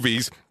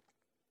movies,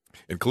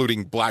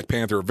 including Black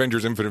Panther,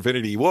 Avengers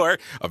Infinity War,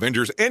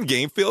 Avengers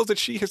Endgame, feels that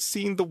she has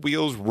seen the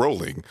wheels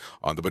rolling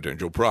on the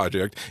potential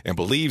project and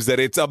believes that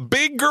it's a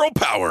big girl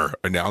power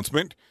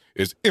announcement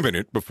is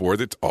imminent before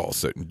it's all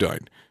said and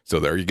done. So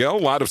there you go. A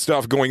lot of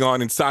stuff going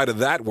on inside of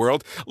that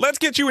world. Let's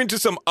get you into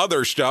some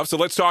other stuff. So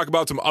let's talk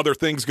about some other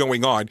things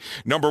going on.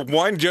 Number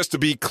one, just to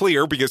be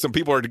clear, because some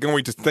people are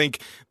going to think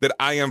that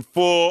I am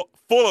full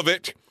of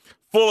it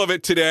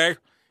today.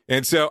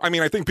 And so, I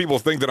mean, I think people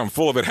think that I'm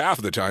full of it half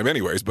of the time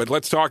anyways, but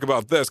let's talk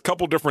about this.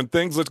 Couple different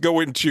things. Let's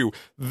go into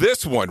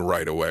this one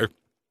right away,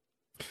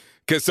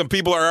 because some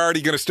people are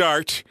already going to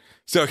start.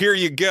 So here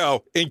you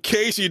go. In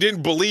case you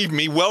didn't believe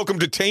me, welcome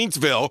to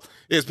Taintsville.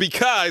 It's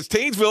because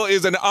Taintsville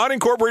is an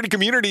unincorporated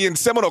community in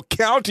Seminole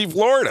County,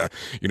 Florida,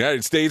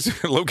 United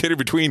States, located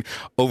between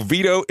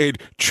Oviedo and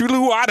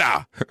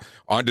Chuluada.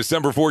 On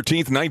December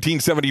 14th,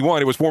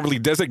 1971, it was formally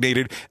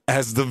designated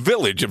as the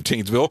village of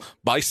Taintsville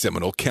by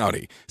Seminole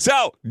County.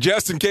 So,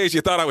 just in case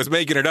you thought I was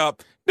making it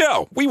up,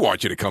 no, we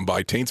want you to come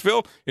by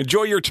Taintsville.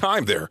 Enjoy your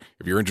time there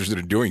if you're interested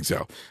in doing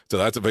so. So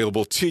that's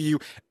available to you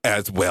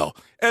as well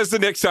as the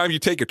next time you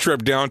take a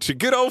trip down to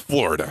good old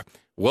Florida.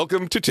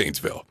 Welcome to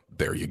Taintsville.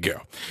 There you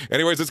go.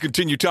 Anyways, let's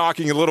continue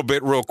talking a little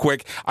bit real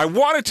quick. I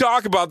want to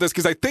talk about this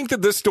because I think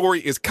that this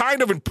story is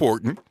kind of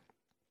important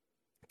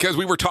because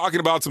we were talking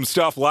about some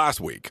stuff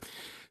last week.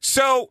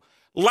 So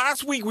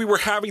last week we were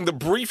having the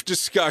brief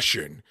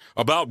discussion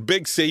about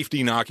big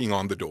safety knocking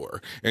on the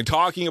door and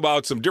talking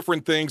about some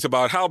different things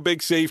about how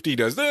big safety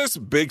does this,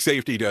 big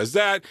safety does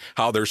that,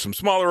 how there's some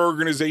smaller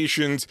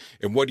organizations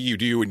and what do you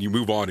do and you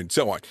move on and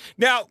so on.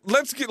 Now,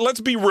 let's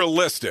be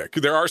realistic.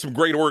 There are some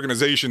great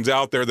organizations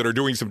out there that are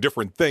doing some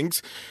different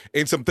things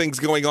and some things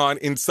going on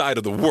inside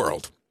of the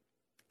world.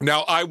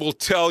 Now, I will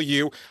tell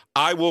you,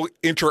 I will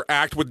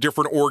interact with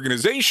different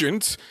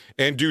organizations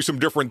and do some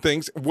different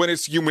things when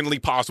it's humanly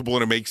possible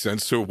and it makes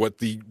sense to what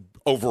the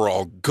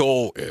overall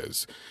goal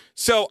is.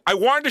 So I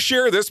wanted to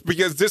share this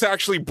because this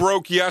actually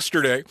broke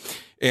yesterday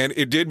and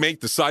it did make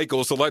the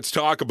cycle. So let's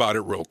talk about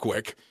it real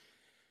quick.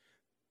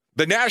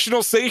 The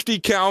National Safety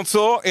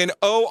Council and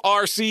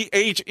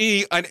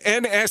ORCHE, an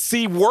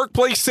NSC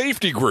workplace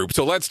safety group.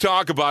 So let's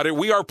talk about it.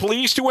 We are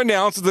pleased to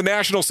announce that the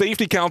National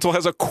Safety Council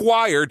has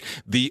acquired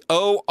the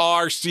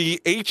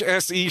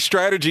ORCHSE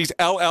Strategies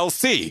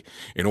LLC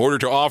in order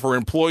to offer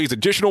employees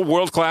additional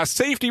world-class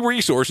safety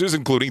resources,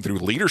 including through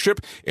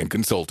leadership and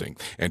consulting,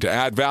 and to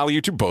add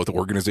value to both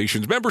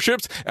organizations'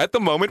 memberships at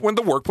the moment when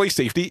the workplace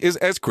safety is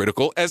as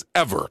critical as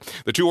ever.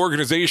 The two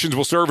organizations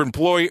will serve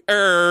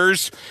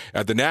employers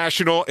at the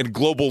national and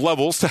global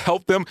levels to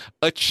help them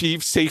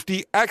achieve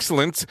safety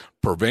excellence,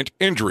 prevent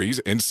injuries,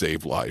 and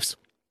save lives.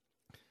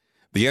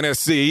 The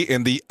NSC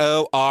and the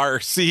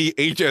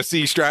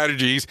ORCHSE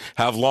strategies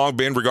have long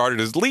been regarded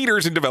as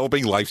leaders in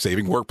developing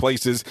life-saving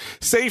workplaces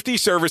safety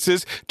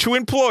services to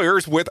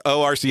employers. With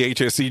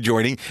ORCHSE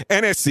joining,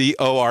 NSC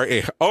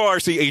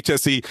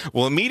ORCHSE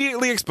will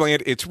immediately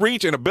expand its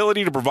reach and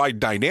ability to provide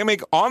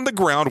dynamic,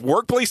 on-the-ground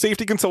workplace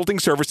safety consulting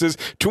services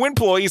to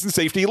employees and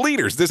safety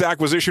leaders. This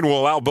acquisition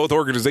will allow both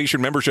organization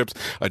memberships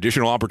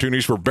additional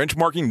opportunities for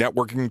benchmarking,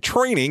 networking,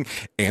 training,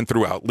 and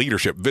throughout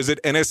leadership. Visit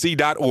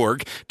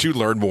nsc.org to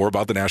learn more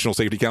about the National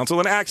Safety Council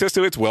and access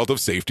to its wealth of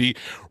safety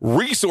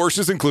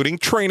resources, including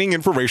training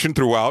information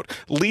throughout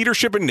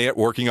leadership and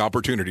networking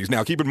opportunities.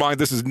 Now, keep in mind,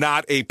 this is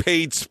not a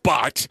paid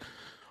spot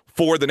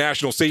for the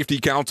National Safety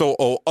Council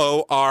or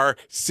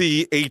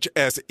ORCHSE,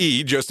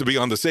 just to be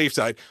on the safe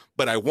side,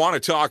 but I want to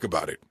talk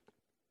about it.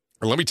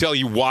 And let me tell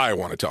you why I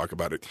want to talk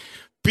about it.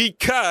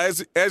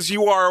 Because, as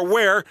you are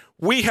aware,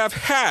 we have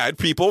had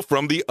people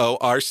from the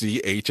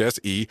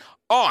ORCHSE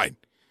on.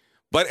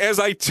 But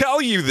as I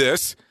tell you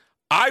this,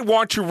 I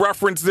want to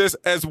reference this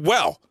as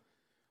well.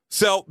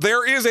 So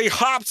there is a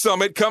HOP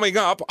Summit coming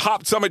up,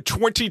 HOP Summit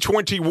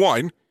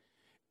 2021,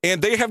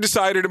 and they have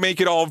decided to make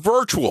it all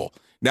virtual.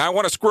 Now, I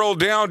want to scroll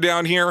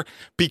down here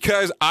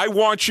because I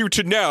want you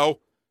to know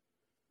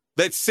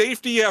that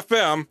Safety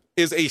FM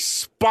is a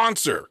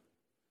sponsor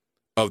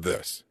of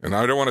this. And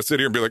I don't want to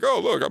sit here and be like, oh,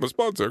 look, I'm a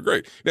sponsor.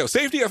 Great. Now,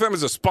 Safety FM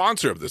is a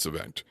sponsor of this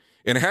event,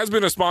 and it has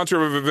been a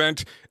sponsor of an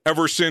event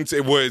ever since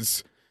it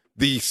was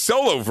the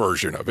solo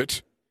version of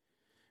it.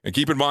 And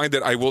keep in mind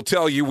that I will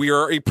tell you we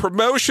are a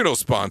promotional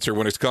sponsor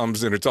when it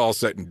comes and it's all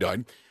said and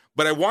done.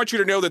 But I want you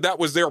to know that that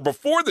was there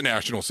before the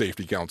National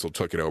Safety Council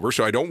took it over.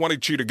 So I don't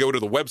want you to go to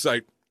the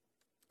website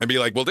and be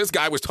like, well, this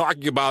guy was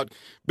talking about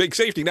big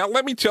safety. Now,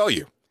 let me tell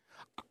you,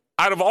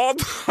 out of all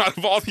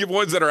the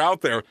ones that are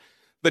out there,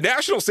 the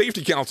National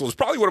Safety Council is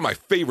probably one of my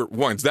favorite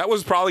ones. That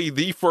was probably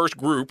the first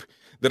group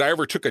that I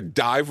ever took a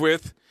dive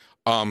with,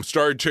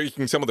 started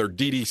taking some of their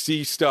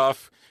DDC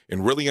stuff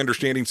and really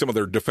understanding some of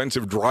their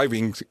defensive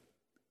driving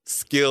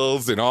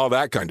skills and all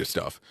that kind of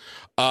stuff.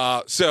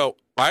 So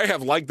I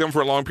have liked them for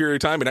a long period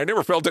of time, and I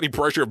never felt any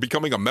pressure of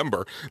becoming a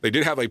member. They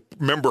did have a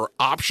member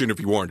option if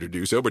you wanted to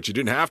do so, but you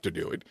didn't have to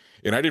do it.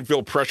 And I didn't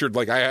feel pressured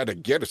like I had to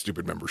get a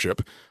stupid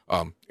membership.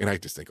 And I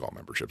just think all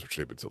memberships are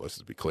stupid, so let's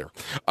just be clear.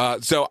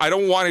 So I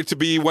don't want it to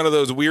be one of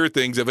those weird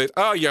things of it,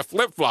 oh, you're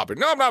flip-flopping.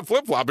 No, I'm not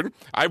flip-flopping.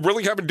 I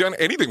really haven't done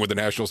anything with the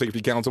National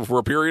Safety Council for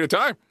a period of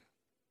time.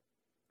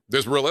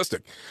 Just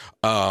realistic.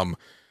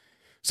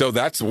 So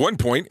that's one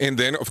point. And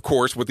then, of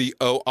course, with the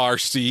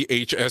ORCHSE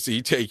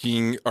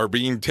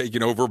being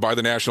taken over by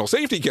the National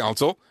Safety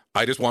Council,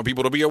 I just want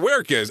people to be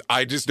aware because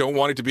I just don't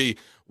want it to be,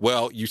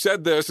 well, you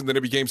said this and then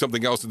it became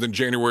something else. And then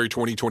January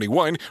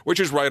 2021, which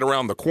is right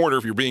around the corner,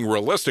 if you're being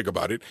realistic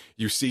about it,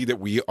 you see that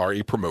we are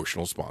a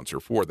promotional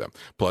sponsor for them.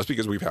 Plus,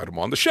 because we've had them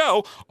on the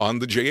show, on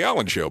the Jay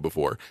Allen Show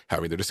before,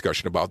 having the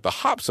discussion about the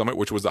HOP Summit,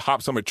 which was the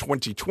HOP Summit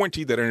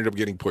 2020 that ended up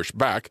getting pushed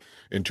back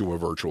into a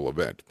virtual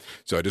event.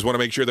 So I just want to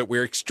make sure that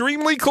we're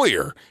extremely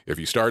clear if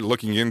you start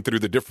looking in through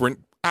the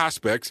different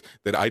aspects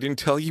that I didn't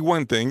tell you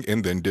one thing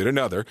and then did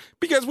another,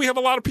 because we have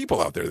a lot of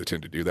people out there that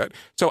tend to do that.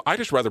 So I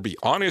just rather be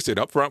honest and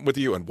upfront with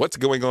you on what's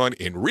going on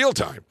in real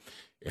time,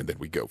 and then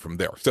we go from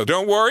there. So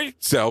don't worry.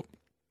 So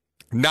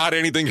not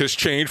anything has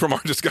changed from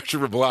our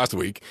discussion from last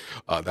week,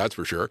 that's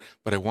for sure.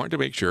 But I wanted to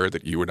make sure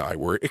that you and I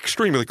were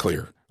extremely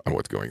clear on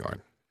what's going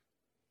on.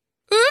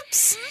 Oops.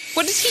 Oops!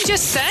 What did he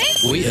just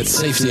say? We at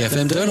Safety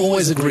FM don't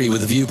always agree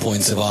with the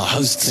viewpoints of our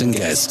hosts and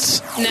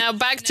guests. Now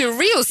back to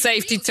real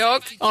safety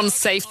talk on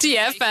Safety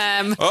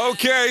FM.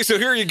 Okay, so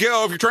here you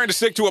go. If you're trying to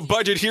stick to a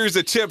budget, here's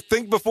a tip.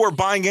 Think before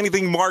buying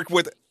anything marked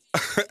with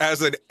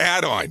as an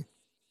add-on.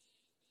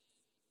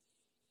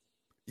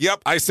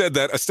 Yep, I said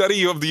that. A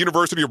study of the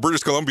University of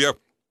British Columbia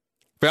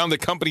found that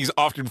companies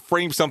often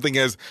frame something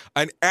as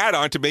an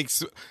add-on to make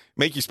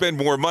you spend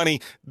more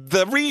money.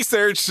 The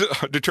research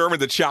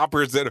determined that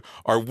shoppers that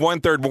are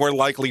 1/3 more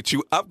likely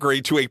to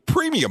upgrade to a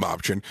premium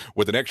option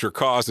with an extra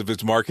cost if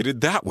it's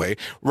marketed that way,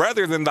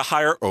 rather than the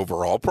higher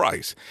overall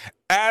price.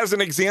 As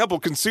an example,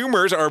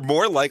 consumers are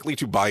more likely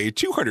to buy a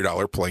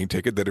 $200 plane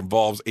ticket that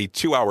involves a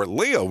 2-hour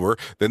layover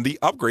than the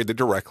upgrade that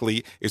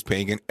directly is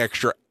paying an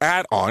extra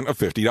add-on of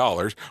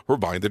 $50 for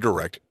buying the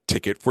direct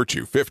ticket for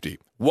 $250.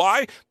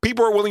 Why?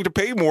 People are willing to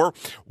pay more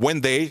when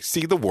they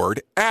see the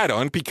word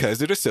add-on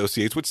because it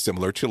associates with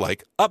similar to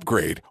like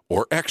upgrade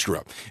or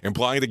extra,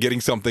 implying that getting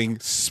something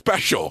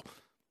special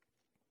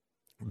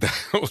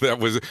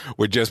that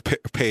would just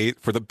pay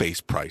for the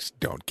base price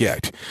don't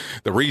get.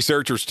 The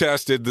researchers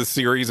tested the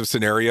series of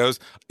scenarios,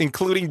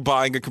 including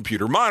buying a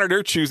computer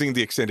monitor, choosing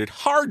the extended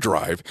hard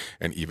drive,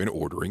 and even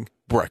ordering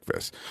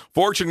breakfast.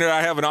 Fortunately,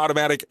 I have an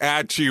automatic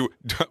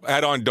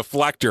add-on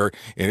deflector,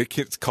 and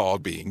it's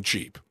called being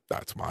cheap.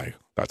 That's my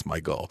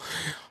goal.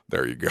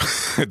 There you go.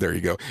 There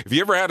you go. If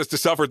you ever had us to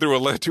suffer through a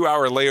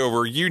 2-hour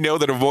layover, you know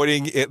that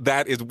avoiding it,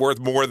 that is worth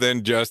more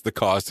than just the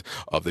cost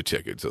of the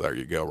ticket. So there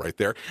you go right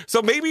there.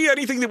 So maybe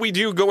anything that we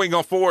do going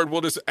on forward,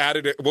 we'll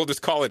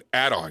just call it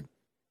add-on.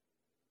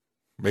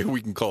 Maybe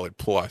we can call it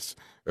plus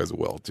as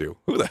well, too.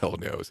 Who the hell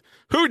knows?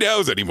 Who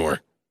knows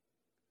anymore?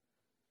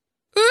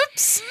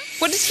 Oops!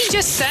 What did he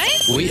just say?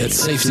 We at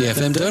Safety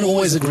FM don't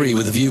always agree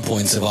with the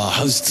viewpoints of our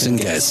hosts and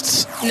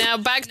guests. Now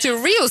back to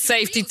real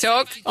safety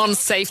talk on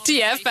Safety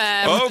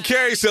FM.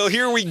 Okay, so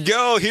here we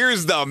go.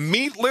 Here's the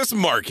meatless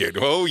market.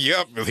 Oh,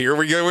 yep. Here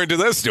we go into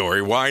this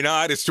story. Why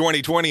not? It's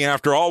 2020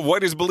 after all.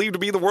 What is believed to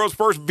be the world's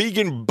first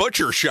vegan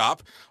butcher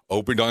shop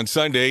opened on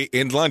Sunday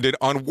in London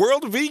on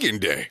World Vegan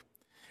Day.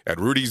 At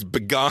Rudy's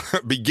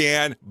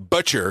began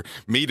butcher,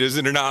 meat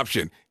isn't an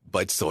option,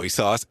 but soy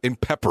sauce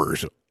and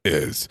peppers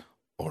is.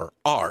 Or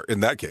are, in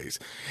that case.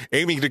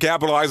 Aiming to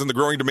capitalize on the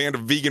growing demand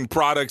of vegan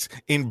products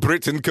in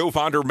Britain,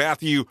 co-founder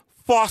Matthew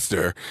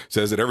Foster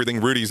says that everything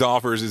Rudy's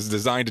offers is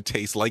designed to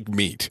taste like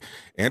meat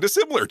and a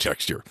similar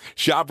texture.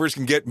 Shoppers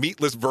can get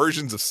meatless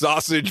versions of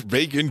sausage,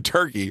 bacon,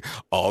 turkey,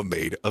 all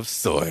made of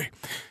soy.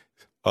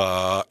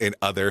 And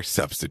other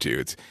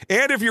substitutes.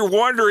 And if you're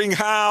wondering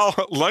how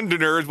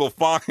Londoners will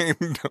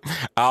find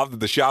out that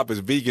the shop is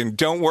vegan,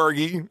 don't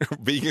worry.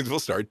 Vegans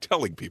will start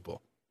telling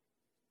people.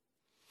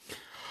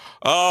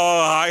 Oh,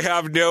 I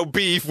have no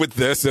beef with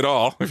this at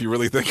all, if you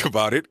really think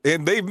about it.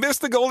 And they missed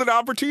the golden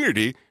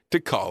opportunity to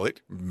call it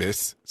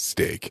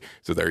mistake.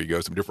 So there you go,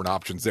 some different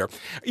options there.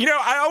 You know,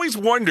 I always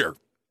wonder.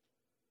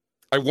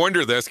 I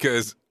wonder this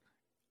because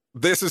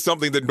this is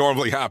something that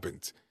normally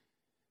happens.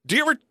 Do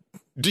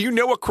you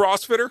know a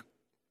CrossFitter?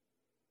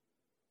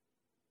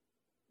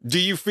 Do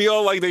you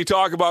feel like they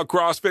talk about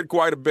CrossFit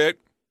quite a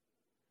bit?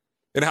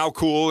 And how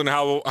cool and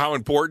how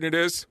important it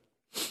is?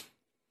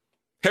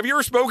 Have you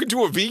ever spoken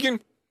to a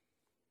vegan?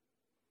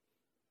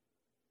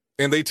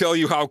 And they tell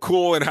you how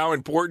cool and how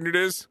important it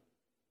is?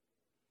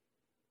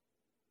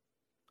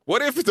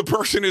 What if the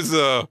person is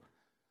a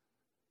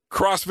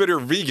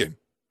CrossFitter vegan?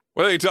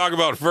 What do they talk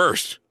about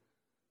first?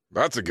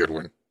 That's a good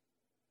one.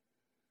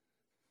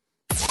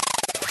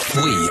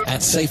 We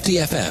at Safety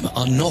FM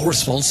are not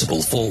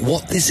responsible for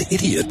what this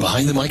idiot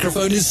behind the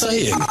microphone is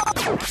saying.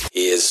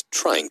 He is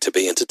trying to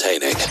be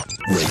entertaining.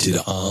 Rated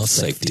R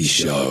Safety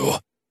Show.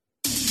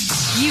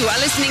 You are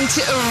listening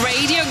to a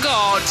Radio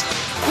God.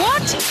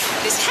 What?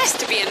 This has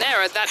to be an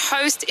error. That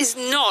host is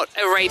not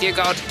a Radio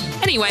God.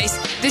 Anyways,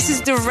 this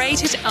is the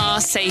Rated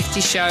R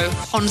Safety Show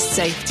on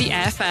Safety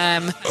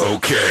FM.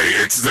 Okay,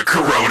 it's the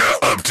Corona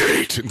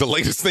update. The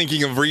latest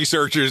thinking of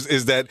researchers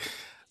is that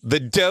the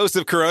dose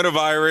of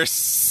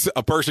coronavirus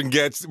a person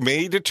gets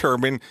may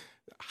determine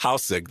how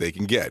sick they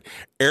can get.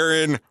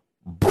 Aaron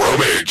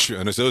Bromwich,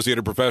 an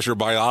associated professor of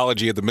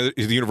biology at the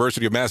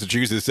University of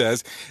Massachusetts,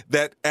 says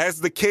that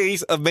as the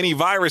case of many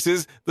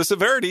viruses, the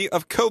severity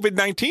of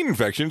COVID-19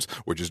 infections,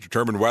 which is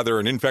determined whether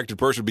an infected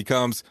person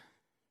becomes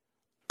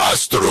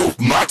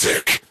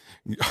asthmatic,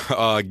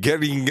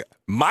 getting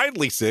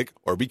mildly sick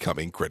or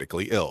becoming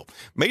critically ill,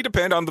 may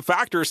depend on the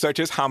factors such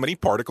as how many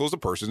particles a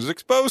person is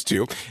exposed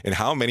to and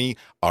how many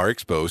are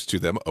exposed to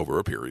them over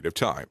a period of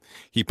time.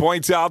 He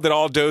points out that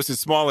although dose is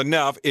small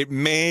enough, it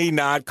may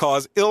not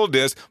cause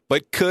illness,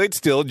 but could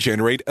still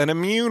generate an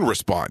immune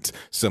response,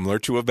 similar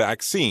to a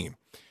vaccine.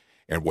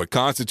 And what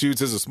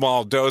constitutes as a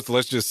small dose,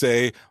 let's just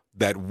say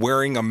that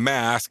wearing a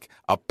mask,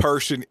 a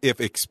person,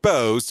 if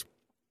exposed,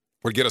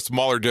 would get a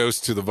smaller dose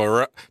to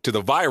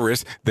the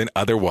virus than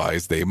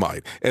otherwise they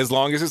might, as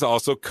long as it's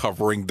also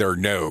covering their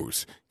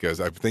nose. Because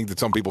I think that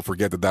some people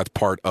forget that that's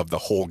part of the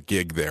whole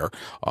gig there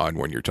on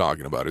when you're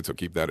talking about it. So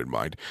keep that in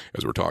mind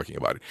as we're talking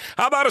about it.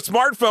 How about a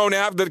smartphone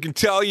app that can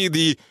tell you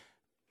the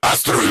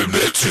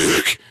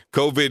astrometric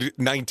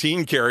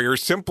COVID-19 carrier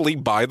simply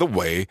by the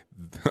way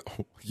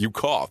you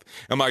cough.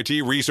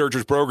 MIT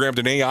researchers programmed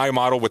an AI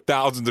model with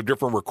thousands of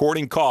different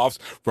recording coughs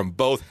from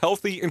both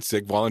healthy and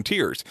sick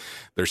volunteers.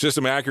 Their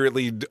system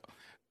accurately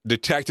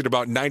detected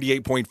about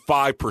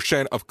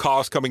 98.5% of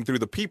coughs coming through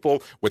the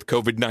people with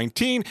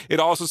COVID-19. It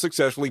also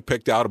successfully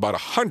picked out about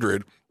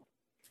 100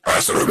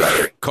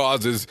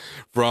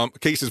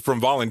 cases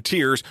from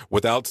volunteers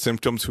without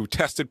symptoms who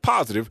tested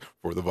positive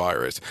for the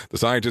virus. The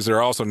scientists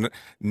are also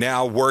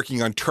now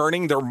working on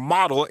turning their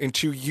model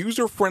into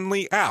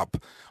user-friendly app.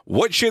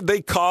 What should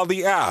they call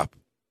the app?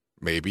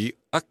 Maybe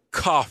a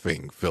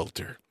coughing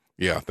filter.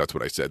 Yeah, that's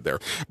what I said there.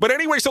 But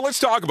anyway, so let's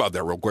talk about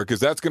that real quick, because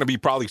that's going to be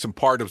probably some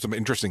part of some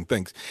interesting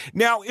things.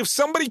 Now, if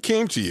somebody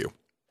came to you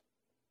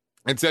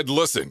and said,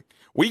 listen,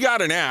 we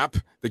got an app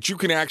that you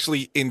can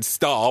actually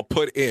install,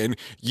 put in,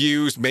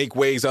 use, make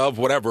ways of,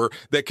 whatever,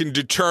 that can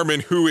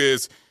determine who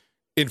is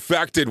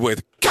infected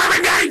with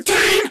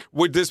COVID-19,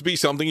 would this be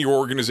something your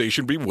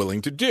organization be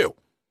willing to do?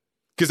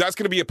 Because that's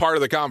going to be a part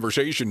of the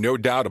conversation, no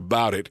doubt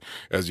about it,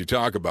 as you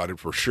talk about it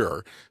for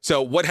sure.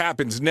 So what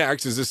happens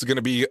next is this is going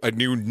to be a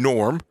new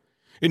norm.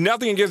 And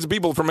nothing against the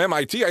people from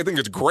MIT. I think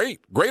it's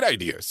great. Great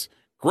ideas.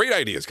 Great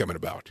ideas coming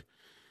about.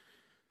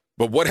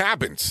 But what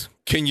happens?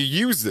 Can you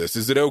use this?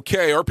 Is it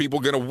okay? Are people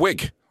going to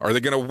wig? Are they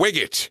going to wig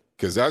it?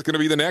 Because that's going to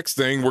be the next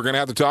thing. We're going to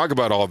have to talk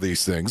about all of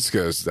these things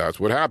because that's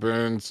what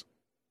happens.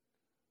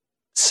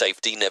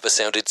 Safety never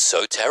sounded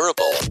so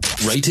terrible.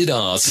 Rated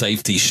R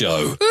Safety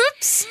Show.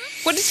 Oops.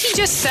 What did he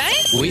just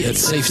say? We at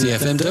Safety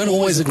FM don't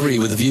always agree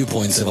with the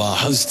viewpoints of our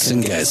hosts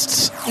and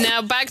guests.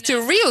 Now back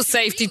to real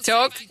safety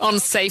talk on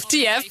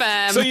Safety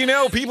FM.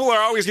 So, people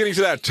are always getting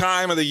to that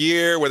time of the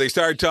year where they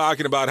start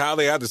talking about how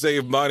they have to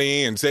save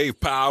money and save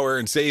power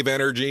and save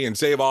energy and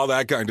save all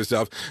that kind of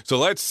stuff. So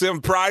let's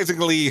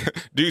surprisingly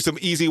do some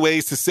easy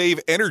ways to save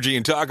energy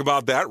and talk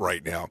about that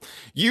right now.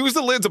 Use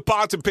the lids of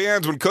pots and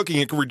pans when cooking.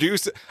 It can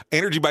reduce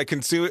energy by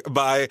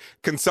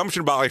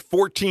consumption by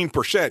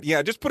 14%.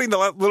 Yeah, just putting the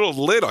little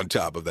lid on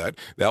top of that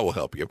will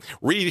help you.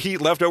 Reheat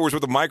leftovers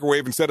with a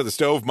microwave instead of the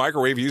stove.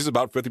 Microwave uses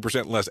about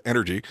 50% less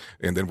energy,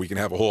 and then we can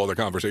have a whole other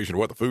conversation of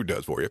what the food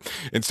does for you.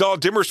 Install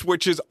dimmer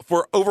switches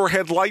for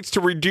overhead lights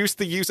to reduce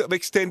the use of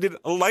extended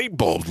light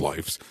bulb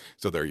lives.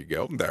 So there you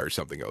go. There's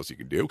something else you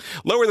can do.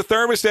 Lower the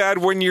thermostat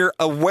when you're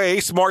away.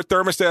 Smart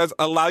thermostats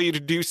allow you to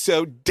do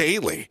so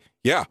daily.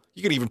 Yeah,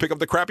 you can even pick up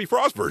the crappy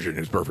Frost version.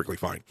 It's perfectly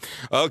fine.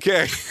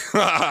 Okay.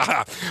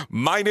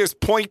 Minus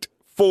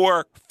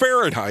 0.4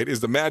 Fahrenheit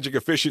is the magic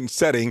efficient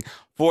setting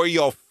for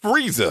your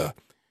freezer.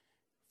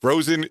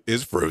 Frozen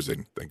is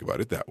frozen. Think about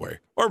it that way.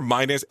 Or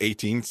minus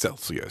 18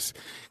 Celsius.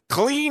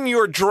 Clean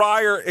your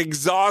dryer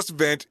exhaust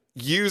vent.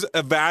 Use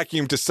a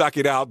vacuum to suck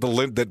it out, the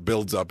lint that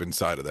builds up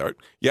inside of there.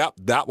 Yeah,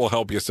 that will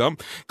help you some.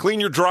 Clean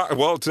your dryer.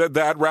 Well, it said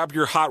that. Wrap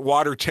your hot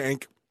water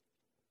tank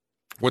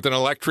with an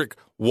electric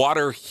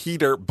water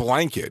heater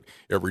blanket.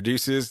 It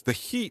reduces the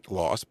heat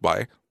loss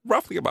by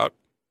roughly about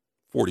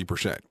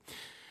 40%.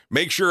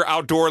 Make sure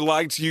outdoor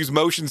lights use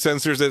motion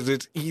sensors as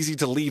it's easy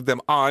to leave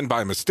them on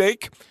by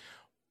mistake.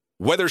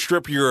 Weather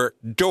strip your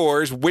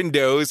doors,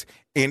 windows,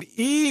 and an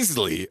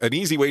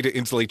easy way to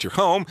insulate your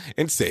home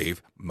and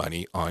save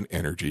money on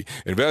energy.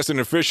 Invest in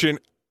efficient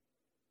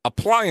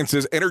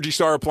appliances. Energy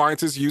Star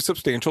appliances use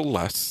substantial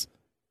less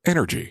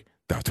energy.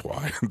 That's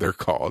why they're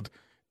called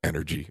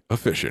energy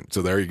efficient.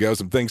 So there you go.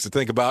 Some things to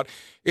think about.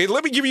 And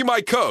let me give you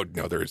my code.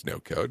 No, there is no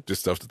code.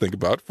 Just stuff to think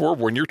about for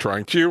when you're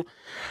trying to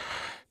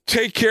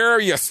take care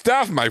of your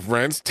stuff, my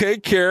friends.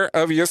 Take care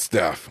of your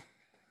stuff.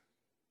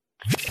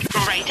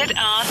 Rated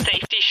R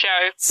Safety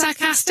Show.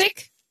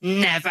 Sarcastic?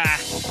 Never.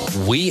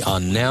 We are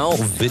now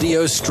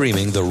video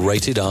streaming the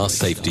Rated R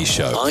Safety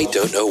Show. I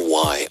don't know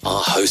why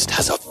our host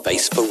has a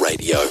face for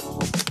radio.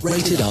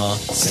 Rated R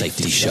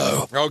Safety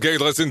Show. Okay,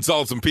 let's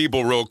insult some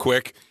people real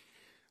quick.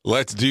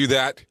 Let's do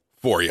that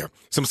for you.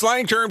 Some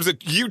slang terms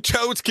that you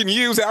totes can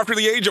use after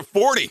the age of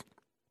 40.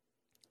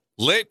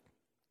 Lit,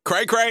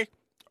 cray-cray,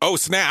 oh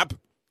snap,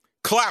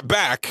 clap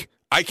back,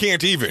 I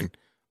can't even,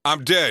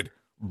 I'm dead,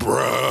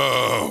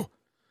 bro.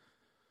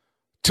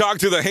 Talk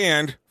to the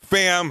hand,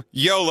 fam,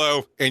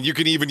 YOLO, and you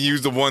can even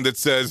use the one that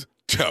says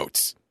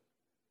totes.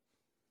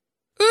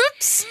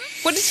 Oops.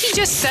 What did he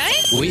just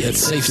say? We at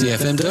Safety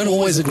FM don't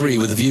always agree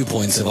with the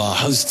viewpoints of our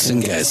hosts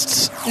and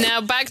guests.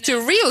 Now back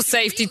to real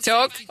safety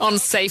talk on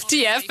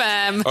Safety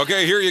FM.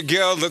 Okay, here you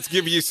go. Let's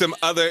give you some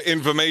other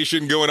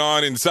information going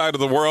on inside of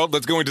the world.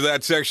 Let's go into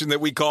that section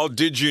that we call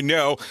Did You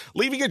Know?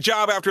 Leaving a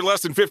job after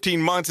less than 15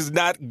 months is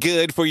not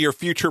good for your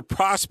future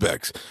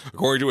prospects.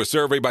 According to a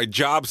survey by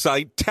job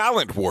site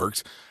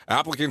TalentWorks,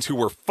 Applicants who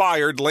were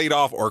fired, laid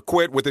off, or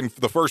quit within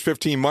the first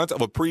 15 months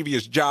of a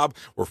previous job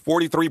were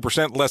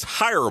 43% less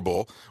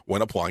hireable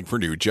when applying for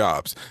new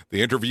jobs.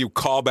 The interview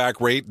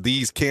callback rate,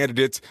 these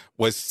candidates,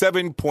 was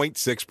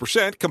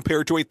 7.6%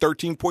 compared to a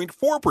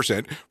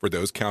 13.4% for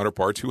those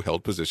counterparts who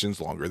held positions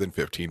longer than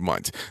 15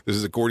 months. This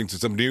is according to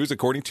some news,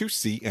 according to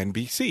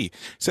CNBC.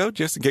 So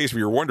just in case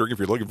you're wondering if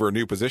you're looking for a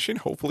new position,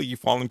 hopefully you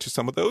fall into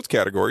some of those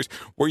categories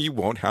where you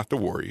won't have to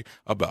worry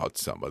about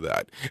some of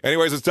that.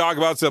 Anyways, let's talk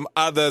about some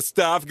other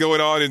stuff going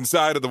on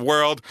inside of the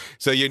world.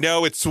 So you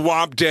know it's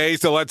Swamp Day,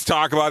 so let's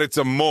talk about it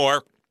some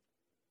more.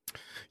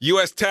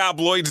 U.S.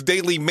 tabloids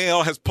Daily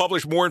Mail has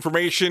published more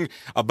information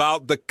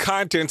about the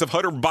contents of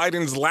Hunter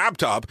Biden's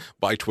laptop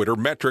by Twitter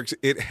metrics.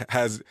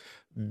 It's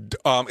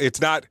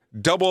not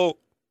double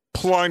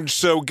plunge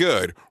so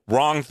good.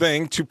 Wrong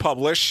thing to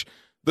publish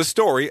the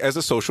story as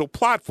a social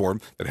platform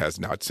that has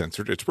not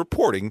censored its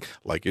reporting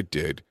like it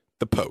did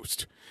the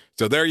Post.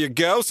 So there you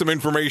go. Some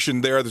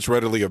information there that's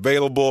readily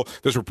available.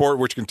 This report,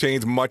 which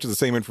contains much of the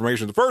same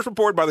information as the first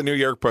report by the New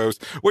York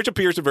Post, which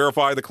appears to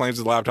verify the claims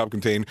that the laptop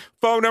contained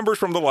phone numbers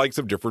from the likes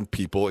of different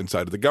people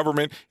inside of the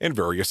government and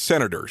various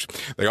senators.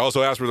 They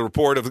also asked for the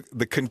report of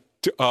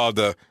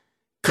the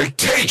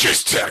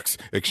contagious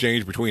text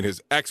exchange between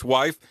his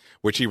ex-wife,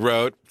 which he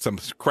wrote some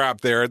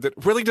crap there that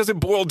really doesn't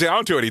boil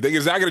down to anything.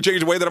 It's not going to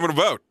change the way that I'm going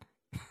to vote.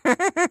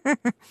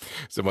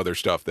 Some other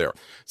stuff there.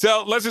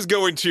 So let's just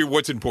go into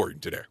what's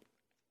important today.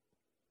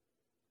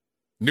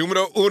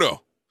 Numero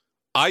uno.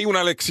 Hay una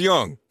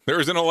elección. There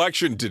is an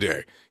election today.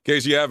 In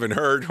case you haven't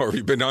heard, or if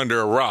you've been under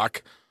a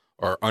rock,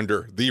 or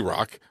under the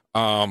rock,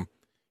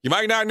 you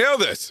might not know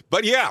this,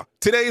 but yeah,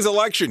 today is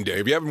election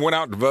day. If you haven't went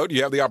out to vote,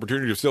 you have the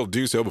opportunity to still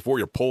do so before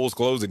your polls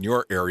close in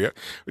your area.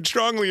 I'd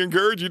strongly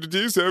encourage you to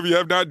do so if you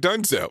have not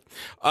done so.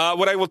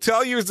 What I will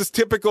tell you is this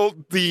typical,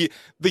 the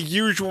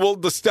usual,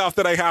 the stuff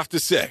that I have to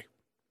say.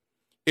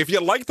 If you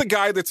like the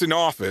guy that's in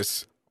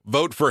office,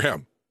 vote for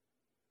him.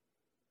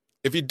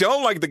 If you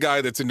don't like the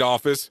guy that's in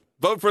office,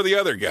 vote for the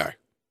other guy.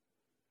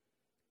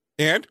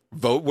 And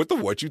vote with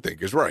what you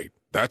think is right.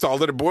 That's all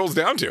that it boils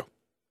down to.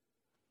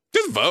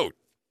 Just vote.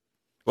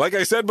 Like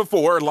I said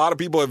before, a lot of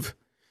people have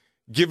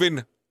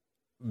given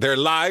their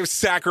lives,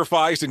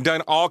 sacrificed, and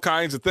done all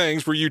kinds of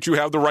things for you to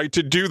have the right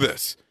to do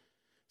this.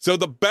 So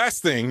the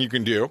best thing you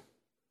can do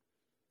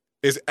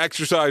is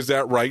exercise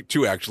that right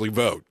to actually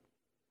vote,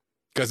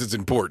 because it's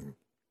important.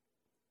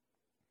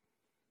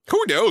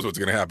 Who knows what's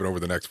going to happen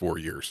over the next 4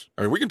 years?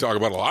 I mean, we can talk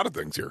about a lot of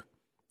things here.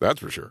 That's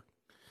for sure.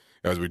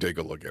 As we take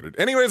a look at it.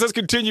 Anyways, let's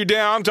continue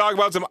down, talk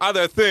about some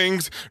other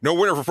things. No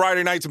winner for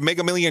Friday night's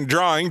Mega Million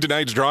drawing.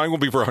 Tonight's drawing will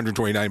be for a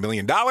 $129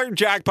 million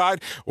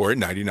jackpot or a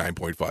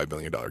 $99.5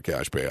 million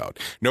cash payout.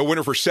 No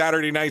winner for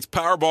Saturday night's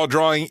Powerball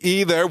drawing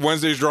either.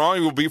 Wednesday's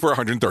drawing will be for a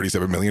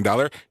 $137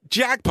 million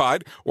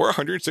jackpot or a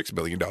 $106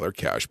 million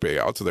cash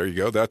payout. So there you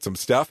go. That's some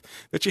stuff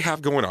that you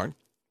have going on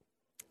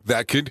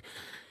that could...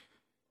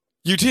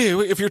 You do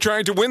if you're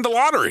trying to win the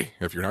lottery.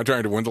 If you're not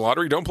trying to win the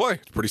lottery, don't play.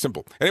 It's pretty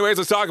simple. Anyways,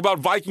 let's talk about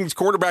Vikings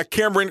quarterback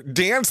Cameron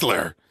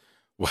Dantzler,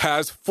 who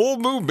has full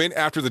movement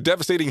after the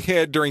devastating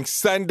hit during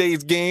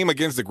Sunday's game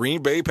against the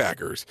Green Bay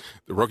Packers.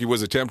 The rookie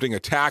was attempting a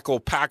tackle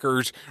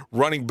Packers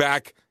running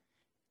back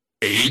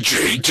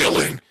A.J.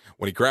 Dillon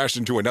when he crashed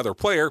into another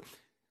player,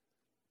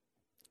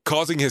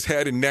 causing his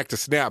head and neck to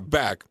snap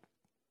back.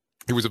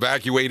 He was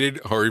evacuated.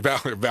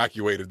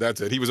 That's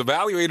it. He was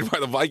evaluated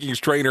by the Vikings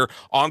trainer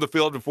on the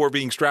field before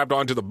being strapped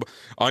onto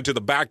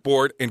the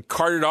backboard and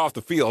carted off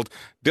the field.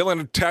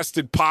 Dillon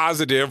tested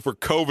positive for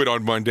COVID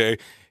on Monday.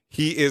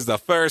 He is the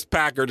first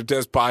Packer to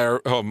test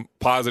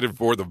positive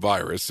for the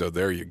virus. So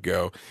there you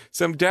go.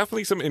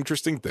 Definitely some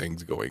interesting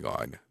things going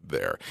on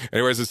there.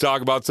 Anyways, let's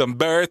talk about some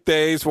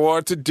birthdays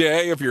for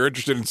today if you're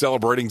interested in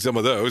celebrating some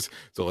of those.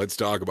 So let's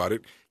talk about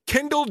it.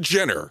 Kendall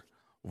Jenner,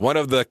 one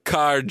of the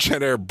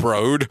Jenner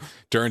brood,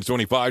 turns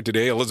 25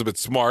 today. Elizabeth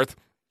Smart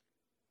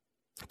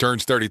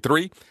turns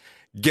 33.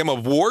 Gemma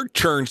Ward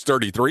turns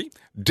 33.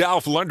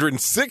 Dolph Lundgren,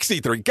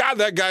 63. God,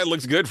 that guy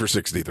looks good for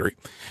 63.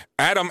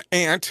 Adam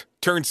Ant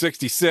turns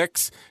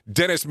 66.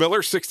 Dennis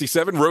Miller,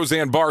 67.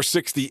 Roseanne Barr,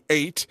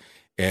 68.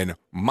 And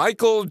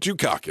Michael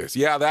Dukakis,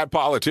 that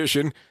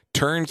politician,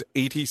 turns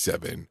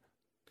 87.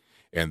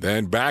 And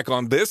then back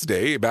on this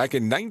day, back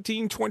in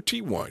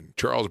 1921,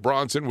 Charles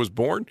Bronson was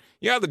born.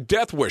 The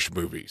Death Wish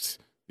movies.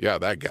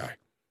 That guy.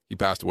 He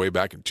passed away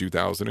back in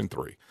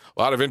 2003.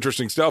 A lot of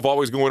interesting stuff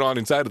always going on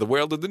inside of the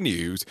world of the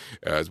news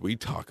as we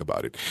talk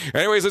about it.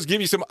 Anyways, let's give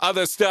you some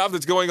other stuff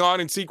that's going on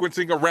in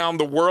sequencing around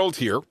the world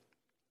here.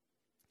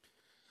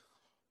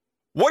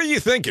 What are you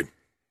thinking?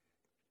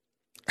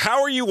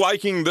 How are you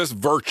liking this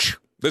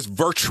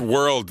virtue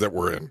world that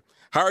we're in?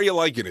 How are you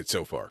liking it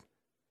so far?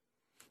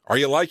 Are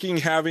you liking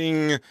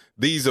having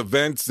these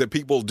events that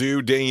people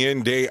do day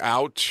in, day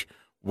out,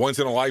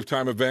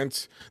 once-in-a-lifetime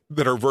events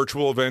that are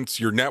virtual events?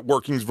 Your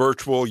networking's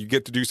virtual. You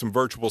get to do some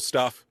virtual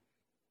stuff.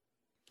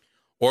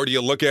 Or do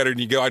you look at it and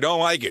you go, I don't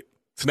like it.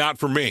 It's not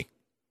for me.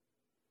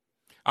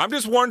 I'm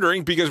just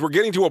wondering, because we're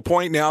getting to a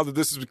point now that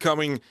this is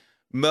becoming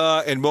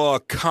more and more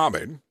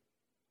common.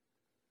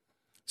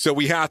 So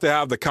we have to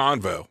have the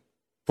convo,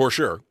 for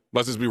sure.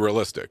 Let's just be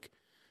realistic.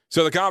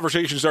 So the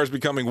conversation starts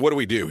becoming, what do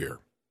we do here?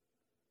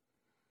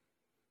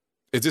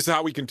 Is this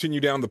how we continue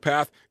down the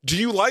path? Do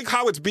you like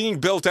how it's being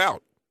built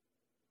out?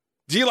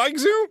 Do you like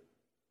Zoom?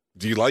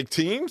 Do you like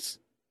Teams?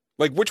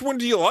 Like, which one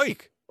do you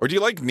like? Or do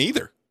you like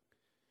neither?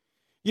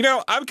 You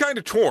know, I'm kind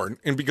of torn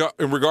in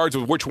regards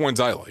to which ones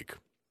I like.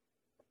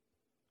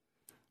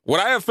 What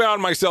I have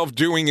found myself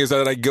doing is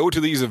that I go to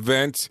these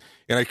events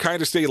and I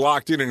kind of stay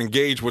locked in and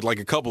engaged with like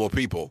a couple of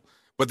people,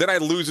 but then I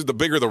lose it the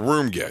bigger the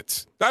room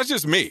gets. That's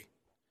just me.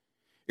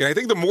 And I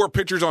think the more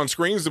pictures on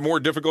screens, the more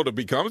difficult it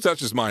becomes.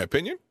 That's just my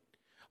opinion.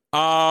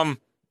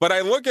 But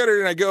I look at it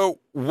and I go,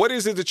 what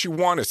is it that you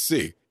want to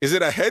see? Is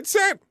it a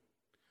headset?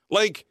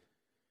 Like,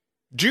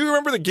 do you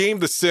remember the game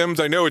The Sims?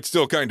 I know it's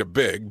still kind of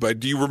big, but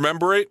do you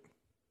remember it?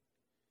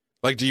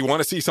 Like, do you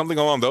want to see something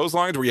along those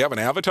lines where you have an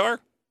avatar?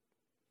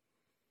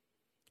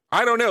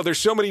 I don't know. There's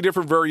so many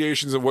different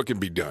variations of what can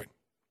be done.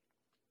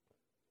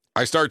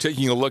 I start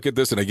taking a look at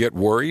this and I get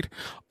worried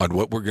on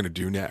what we're going to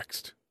do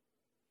next.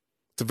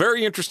 It's a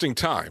very interesting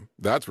time,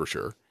 that's for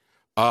sure.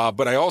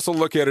 But I also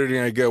look at it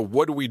and I go,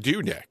 what do we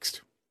do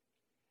next?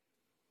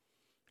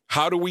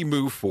 How do we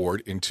move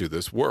forward into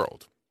this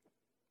world?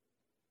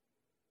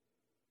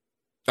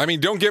 I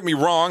mean, don't get me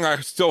wrong. I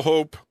still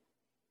hope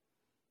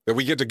that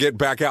we get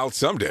back out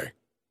someday.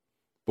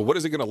 But what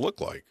is it going to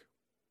look like?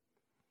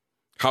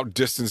 How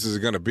distant is it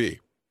going to be?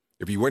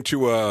 If you went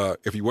to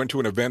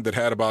an event that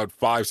had about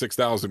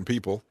 5,000-6,000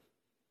 people,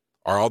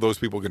 are all those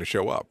people going to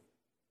show up?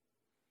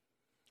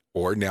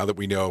 Or now that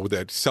we know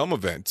that some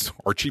events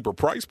are cheaper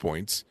price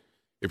points,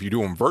 if you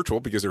do them virtual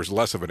because there's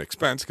less of an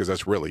expense, because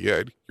that's really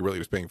it, you're really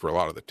just paying for a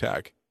lot of the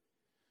tech,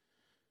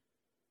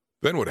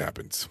 then what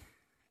happens?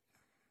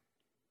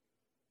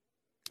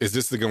 Is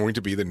this going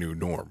to be the new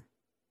norm?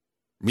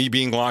 Me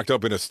being locked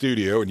up in a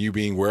studio and you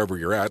being wherever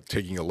you're at,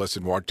 taking a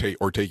listen or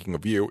taking a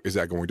view, is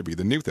that going to be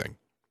the new thing?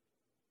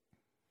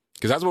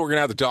 Because that's what we're going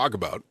to have to talk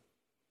about.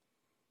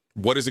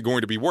 What is it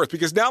going to be worth?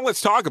 Because now let's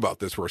talk about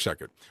this for a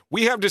second.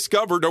 We have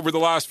discovered over the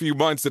last few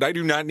months that I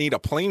do not need a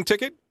plane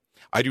ticket.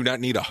 I do not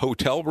need a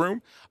hotel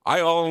room.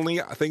 I only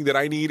think that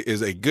I need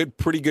is a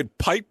pretty good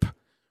pipe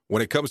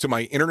when it comes to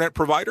my internet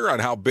provider on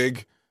how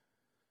big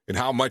and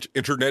how much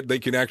internet they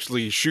can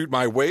actually shoot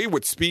my way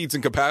with speeds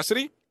and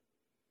capacity.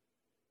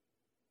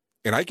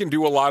 And I can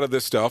do a lot of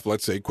this stuff,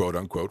 let's say, quote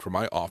unquote, from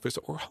my office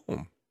or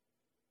home.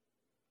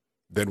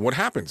 Then what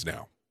happens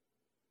now?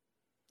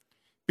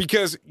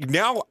 Because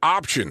now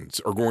options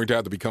are going to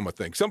have to become a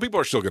thing. Some people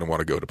are still going to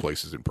want to go to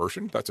places in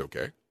person. That's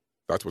okay.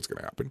 That's what's going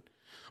to happen.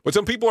 But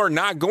some people are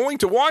not going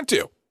to want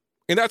to.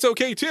 And that's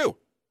okay too.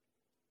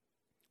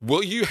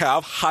 Will you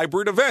have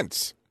hybrid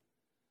events?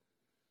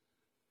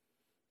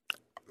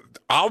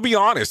 I'll be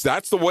honest.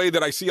 That's the way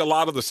that I see a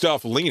lot of the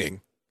stuff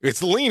leaning.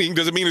 It's leaning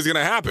doesn't mean it's going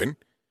to happen.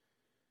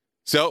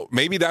 So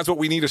maybe that's what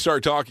we need to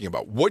start talking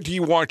about. What do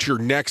you want your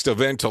next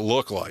event to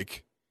look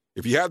like?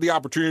 If you had the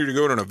opportunity to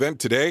go to an event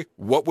today,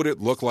 what would it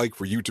look like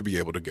for you to be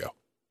able to go?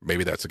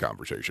 Maybe that's the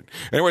conversation.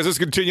 Anyways, let's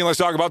continue. Let's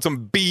talk about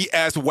some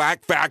BS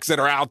whack facts that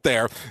are out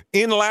there.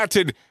 In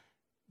Latin,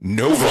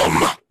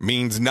 Novum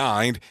means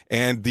 9,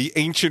 and the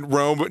ancient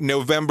Rome,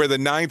 November, the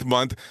 9th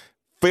month,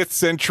 5th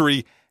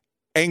century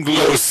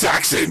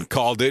Anglo-Saxon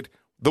called it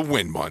the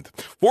wind month.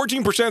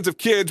 14% of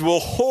kids will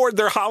hoard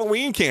their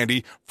Halloween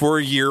candy for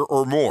a year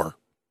or more.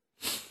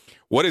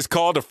 What is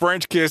called a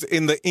French kiss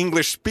in the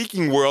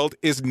English-speaking world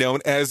is known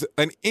as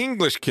an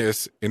English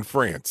kiss in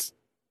France.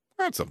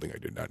 That's something I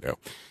did not know.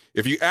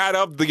 If you add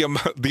up the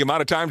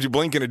amount of times you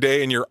blink in a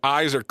day and your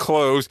eyes are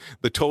closed,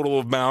 the total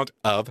amount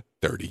of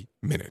 30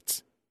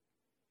 minutes.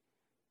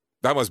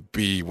 That must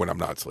be when I'm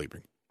not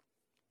sleeping.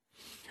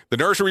 The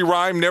nursery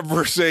rhyme,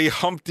 never say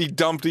Humpty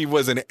Dumpty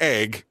was an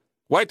egg.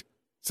 What?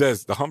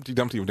 Says the Humpty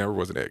Dumpty never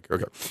was an egg.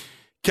 Okay.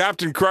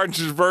 Captain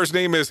Crunch's first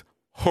name is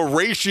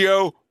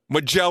Horatio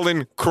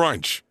Magellan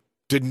Crunch.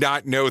 Did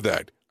not know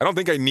that. I don't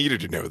think I needed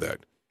to know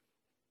that.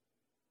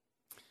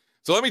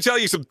 So let me tell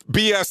you some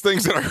BS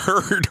things that I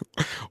heard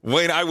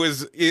when I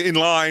was in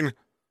line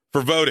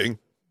for voting.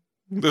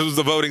 This was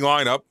the voting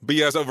lineup.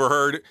 BS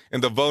overheard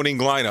in the voting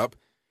lineup.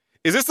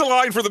 Is this the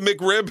line for the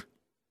McRib?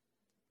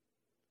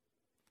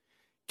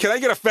 Can I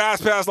get a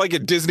fast pass like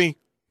at Disney?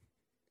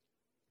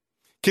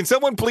 Can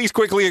someone please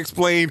quickly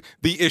explain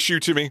the issue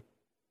to me?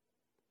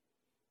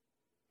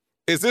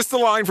 Is this the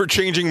line for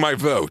changing my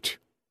vote?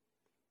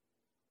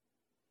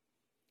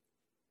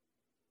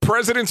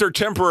 Presidents are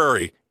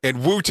temporary,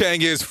 and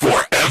Wu-Tang is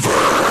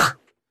forever.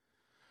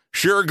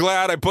 Sure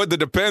glad I put the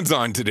Depends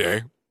on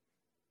today.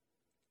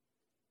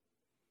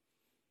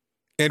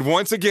 And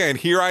once again,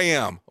 here I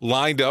am,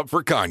 lined up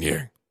for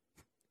Kanye.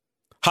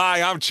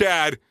 Hi, I'm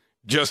Chad,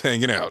 just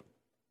hanging out.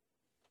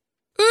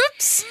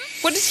 Oops!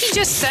 What did he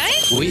just say?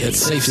 We at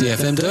Safety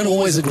FM don't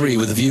always agree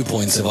with the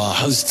viewpoints of our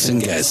hosts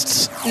and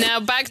guests.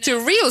 Now back to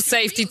real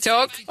safety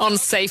talk on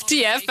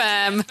Safety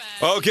FM.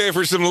 Okay,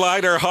 for some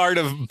lighter heart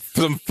of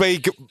some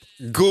fake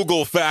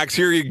Google facts,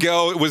 here you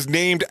go. It was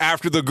named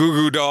after the Goo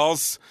Goo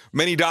Dolls.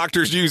 Many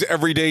doctors use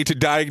every day to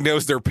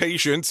diagnose their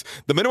patients.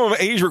 The minimum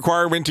age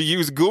requirement to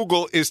use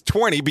Google is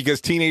 20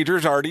 because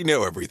teenagers already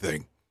know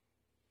everything.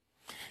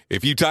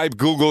 If you type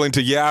Google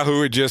into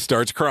Yahoo, it just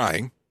starts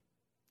crying.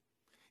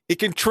 It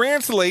can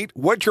translate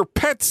what your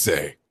pets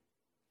say.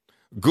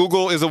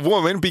 Google is a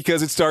woman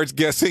because it starts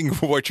guessing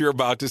what you're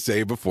about to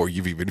say before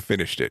you've even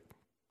finished it.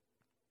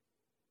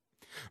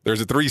 There's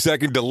a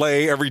 3-second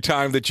delay every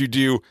time that you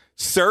do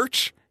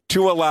search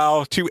to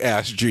allow to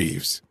Ask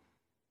Jeeves.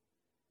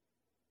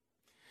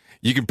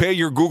 You can pay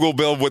your Google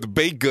bill with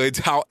baked goods.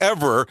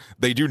 However,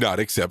 they do not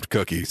accept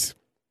cookies.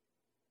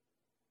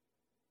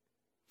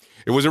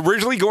 It was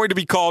originally going to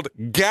be called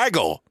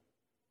Gaggle,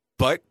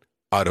 but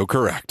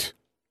autocorrect.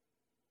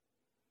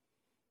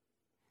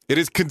 It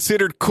is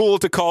considered cool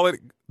to call it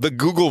the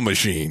Google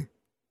machine.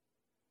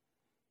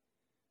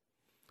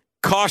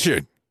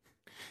 Caution.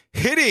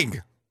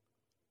 Hitting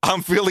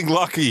I'm feeling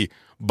lucky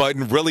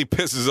button really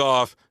pisses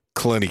off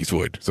Clint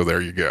Eastwood. So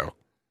there you go.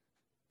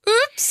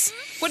 Oops!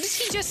 What did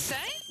he just say?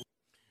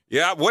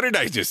 Yeah, what did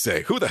I just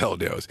say? Who the hell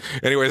knows?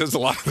 Anyways, that's a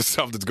lot of the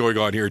stuff that's going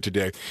on here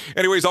today.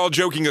 Anyways, all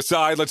joking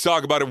aside, let's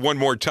talk about it one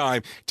more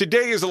time.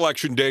 Today is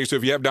Election Day, so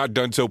if you have not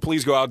done so,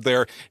 please go out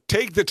there,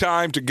 take the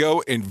time to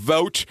go and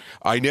vote.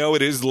 I know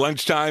it is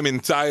lunchtime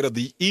inside of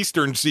the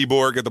Eastern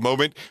Seaboard at the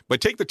moment,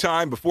 but take the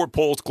time before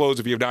polls close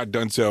if you have not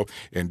done so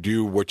and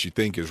do what you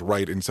think is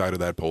right inside of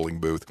that polling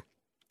booth.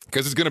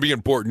 Because it's going to be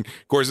important.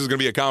 Of course, there's going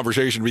to be a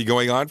conversation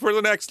going on for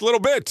the next little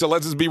bit. So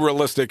let's just be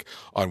realistic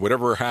on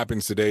whatever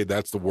happens today.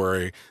 That's the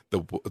worry.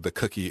 The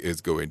cookie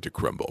is going to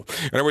crumble.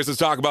 Anyways, let's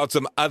talk about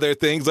some other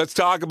things. Let's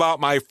talk about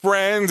my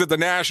friends at the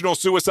National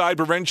Suicide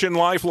Prevention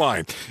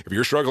Lifeline. If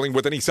you're struggling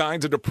with any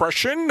signs of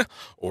depression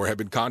or have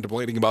been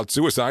contemplating about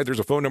suicide, there's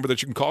a phone number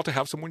that you can call to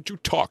have someone to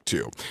talk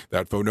to.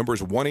 That phone number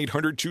is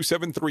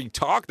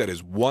 1-800-273-TALK. That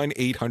is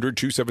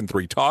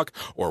 1-800-273-TALK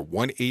or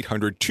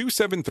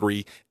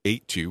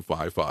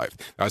 1-800-273-8255.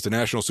 That's the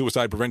National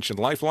Suicide Prevention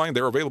Lifeline.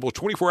 They're available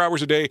 24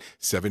 hours a day,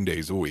 7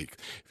 days a week.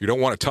 If you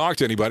don't want to talk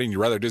to anybody and you'd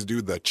rather just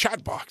do the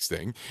chat box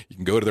thing, you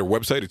can go to their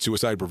website at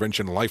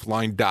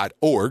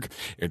suicidepreventionlifeline.org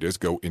and just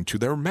go into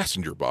their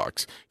messenger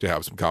box to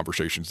have some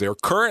conversations there.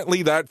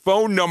 Currently, that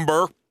phone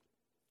number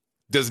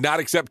does not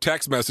accept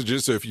text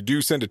messages, so if you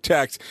do send a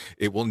text,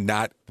 it will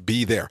not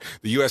be there.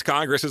 The U.S.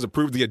 Congress has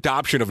approved the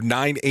adoption of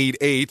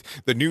 988,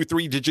 the new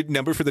 3-digit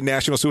number for the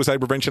National Suicide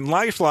Prevention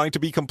Lifeline, to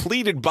be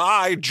completed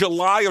by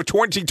July of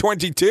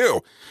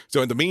 2022.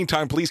 So in the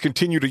meantime, please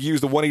continue to use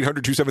the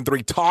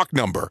 1-800-273-TALK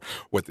number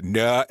with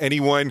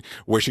anyone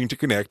wishing to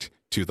connect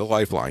to the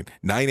Lifeline.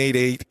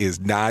 988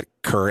 is not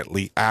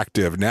currently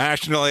active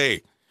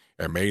nationally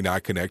and may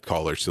not connect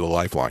callers to the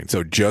Lifeline.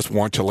 So just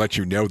want to let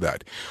you know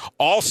that.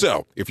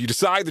 Also, if you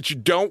decide that you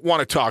don't want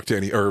to talk to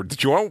that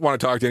you don't want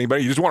to talk to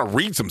anybody, you just want to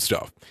read some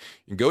stuff,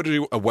 you can go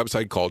to a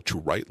website called To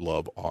Write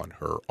Love on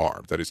Her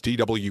Arm. That is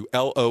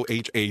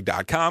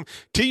TWLOHA.com,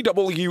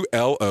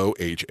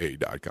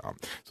 TWLOHA.com.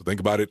 So think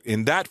about it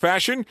in that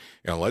fashion,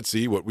 and let's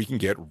see what we can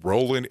get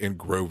rolling and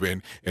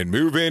groving and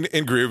moving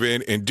and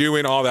grooving and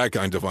doing all that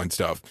kind of fun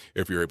stuff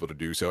if you're able to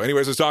do so.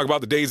 Anyways, let's talk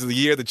about the days of the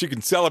year that you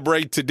can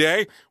celebrate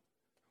today.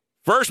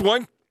 First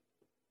one,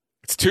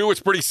 it's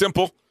pretty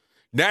simple.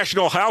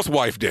 National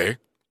Housewife Day.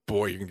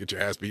 Boy, you can get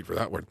your ass beat for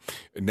that one.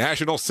 And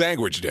National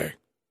Sandwich Day.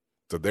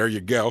 So there you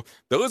go.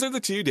 Those are the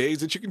 2 days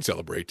that you can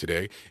celebrate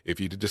today if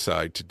you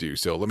decide to do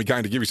so. Let me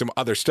kind of give you some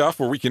other stuff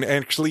where we can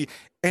actually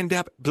end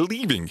up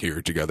believing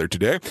here together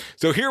today.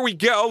 So here we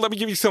go. Let me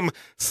give you some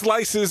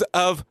slices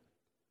of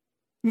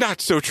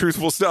not so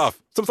truthful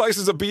stuff. Some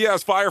slices of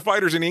BS.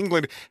 Firefighters in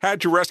England had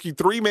to rescue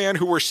 3 men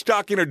who were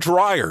stuck in a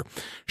dryer.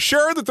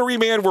 Sure, the 3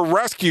 men were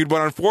rescued,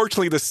 but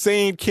unfortunately the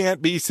same can't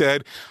be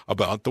said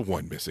about the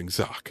one missing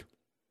sock.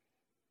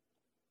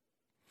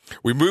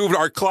 We moved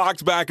our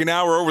clocks back an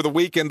hour over the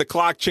weekend. The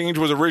clock change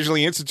was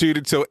originally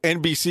instituted so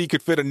NBC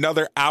could fit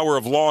another hour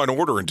of Law and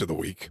Order into the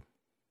week.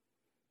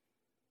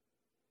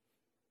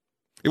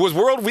 It was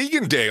World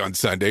Vegan Day on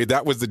Sunday.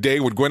 That was the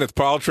day when Gwyneth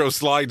Paltrow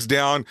slides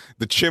down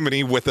the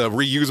chimney with a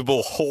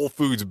reusable Whole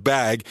Foods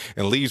bag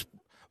and leaves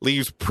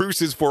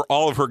pruses for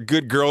all of her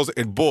good girls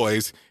and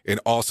boys, and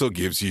also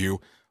gives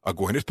you a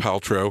Gwyneth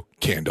Paltrow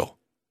candle.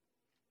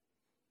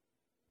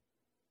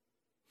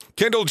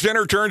 Kendall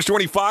Jenner turns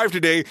 25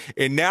 today,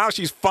 and now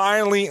she's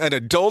finally an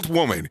adult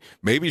woman.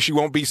 Maybe she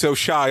won't be so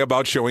shy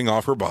about showing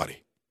off her body.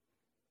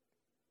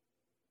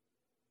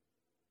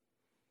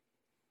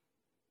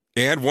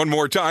 And one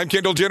more time,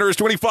 Kendall Jenner is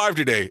 25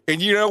 today. And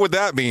you know what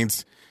that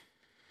means.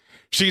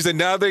 She's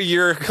another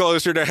year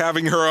closer to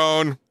having her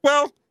own,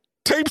 well,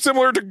 tape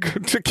similar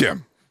to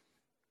Kim.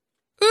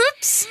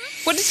 Oops!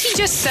 What did he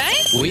just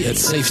say? We at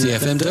Safety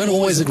FM don't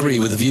always agree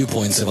with the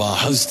viewpoints of our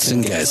hosts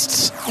and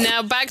guests.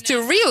 Now back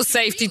to real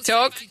safety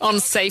talk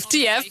on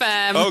Safety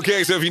FM.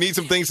 Okay, so if you need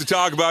some things to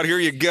talk about, here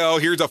you go.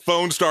 Here's a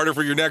phone starter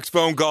for your next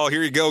phone call.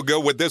 Here you go.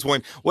 Go with this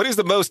one. What is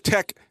the most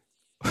tech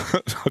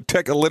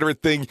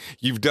illiterate thing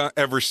you've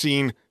ever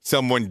seen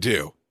someone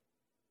do?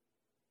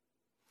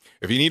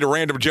 If you need a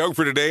random joke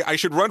for today, I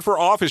should run for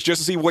office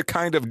just to see what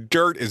kind of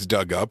dirt is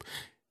dug up.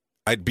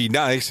 I'd be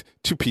nice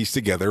to piece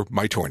together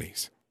my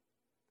 20s.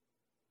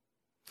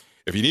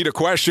 If you need a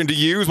question to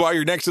use while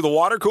you're next to the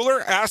water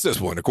cooler, ask this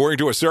one. According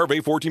to a survey,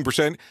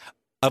 14%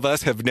 of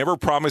us have never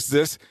promised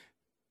this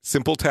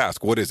simple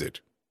task. What is it?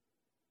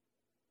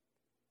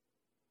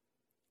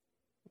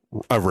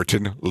 A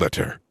written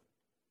letter.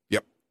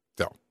 Yep.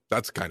 So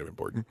that's kind of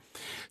important.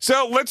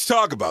 So let's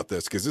talk about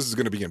this because this is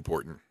going to be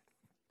important.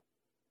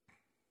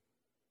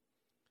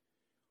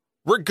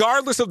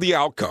 Regardless of the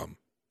outcome,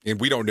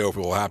 and we don't know if it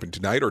will happen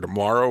tonight or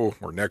tomorrow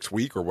or next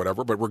week or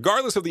whatever, but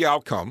regardless of the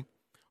outcome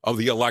of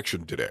the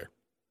election today,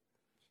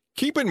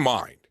 keep in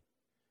mind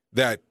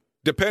that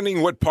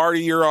depending what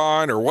party you're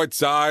on or what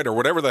side or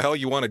whatever the hell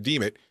you want to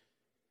deem it,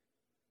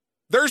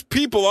 there's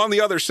people on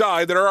the other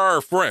side that are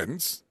our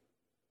friends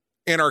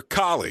and our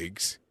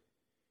colleagues.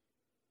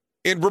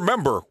 And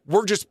remember,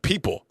 we're just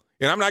people.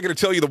 And I'm not going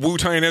to tell you the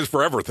Wu-Tang is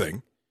forever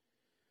thing,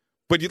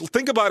 but you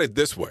think about it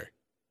this way.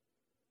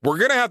 We're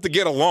going to have to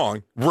get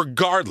along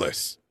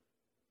regardless.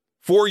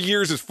 4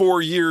 years is 4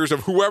 years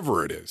of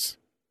whoever it is.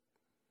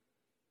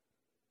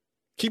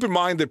 Keep in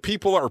mind that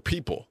people are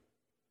people.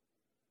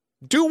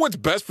 Do what's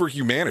best for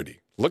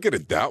humanity. Look at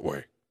it that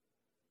way.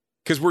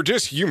 Because we're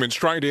just humans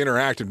trying to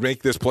interact and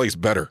make this place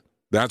better.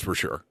 That's for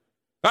sure.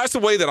 That's the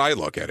way that I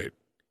look at it.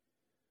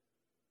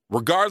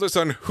 Regardless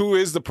on who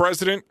is the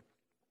president,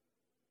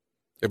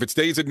 if it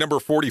stays at number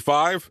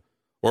 45,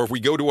 or if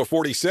we go to a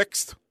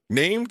 46th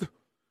named,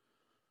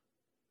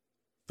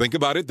 think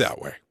about it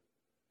that way.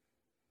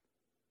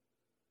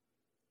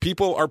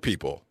 People are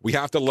people. We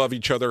have to love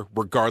each other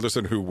regardless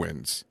of who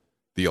wins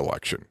the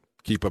election.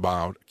 Keep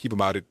about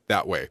it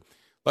that way.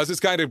 Let's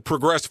just kind of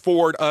progress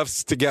forward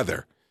us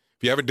together.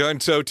 If you haven't done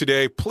so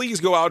today, please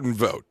go out and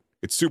vote.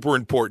 It's super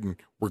important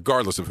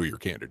regardless of who your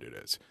candidate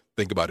is.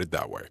 Think about it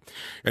that way.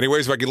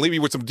 Anyways, if I can leave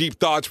you with some deep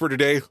thoughts for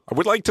today, I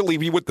would like to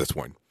leave you with this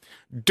one.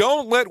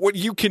 Don't let what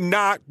you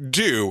cannot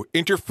do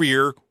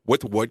interfere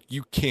with what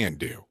you can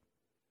do.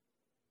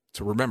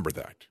 So remember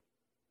that.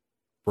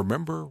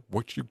 Remember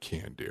what you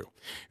can do.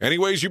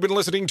 Anyways, you've been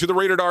listening to the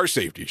Rated R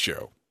Safety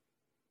Show.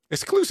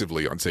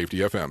 Exclusively on Safety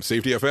FM.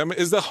 Safety FM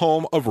is the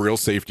home of real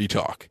safety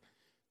talk.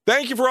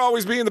 Thank you for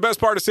always being the best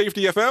part of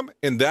Safety FM,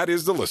 and that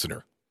is the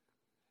listener.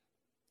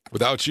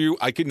 Without you,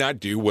 I could not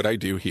do what I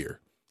do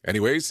here.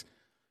 Anyways,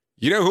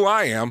 you know who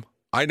I am.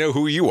 I know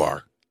who you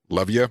are.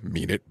 Love you.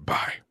 Mean it.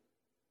 Bye.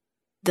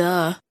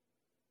 Duh.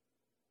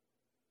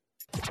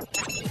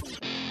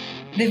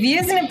 The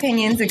views and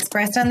opinions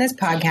expressed on this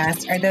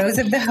podcast are those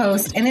of the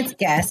host and its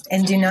guest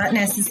and do not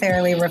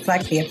necessarily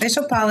reflect the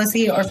official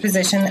policy or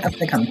position of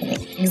the company.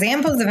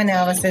 Examples of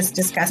analysis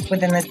discussed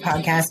within this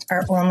podcast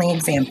are only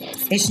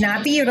examples. They should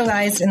not be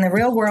utilized in the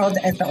real world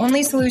as the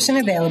only solution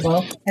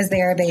available, as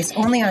they are based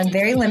only on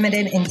very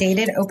limited and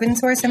dated open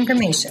source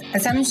information.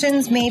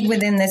 Assumptions made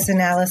within this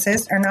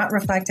analysis are not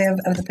reflective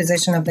of the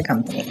position of the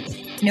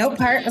company. No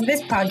part of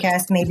this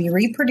podcast may be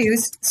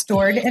reproduced,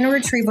 stored in a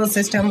retrieval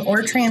system,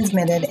 or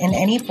transmitted in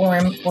any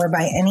form or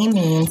by any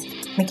means,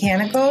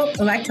 mechanical,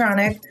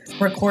 electronic,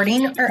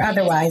 recording, or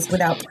otherwise,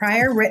 without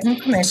prior written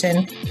permission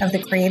of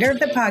the creator of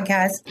the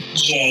podcast,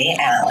 Jay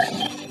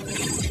Allen.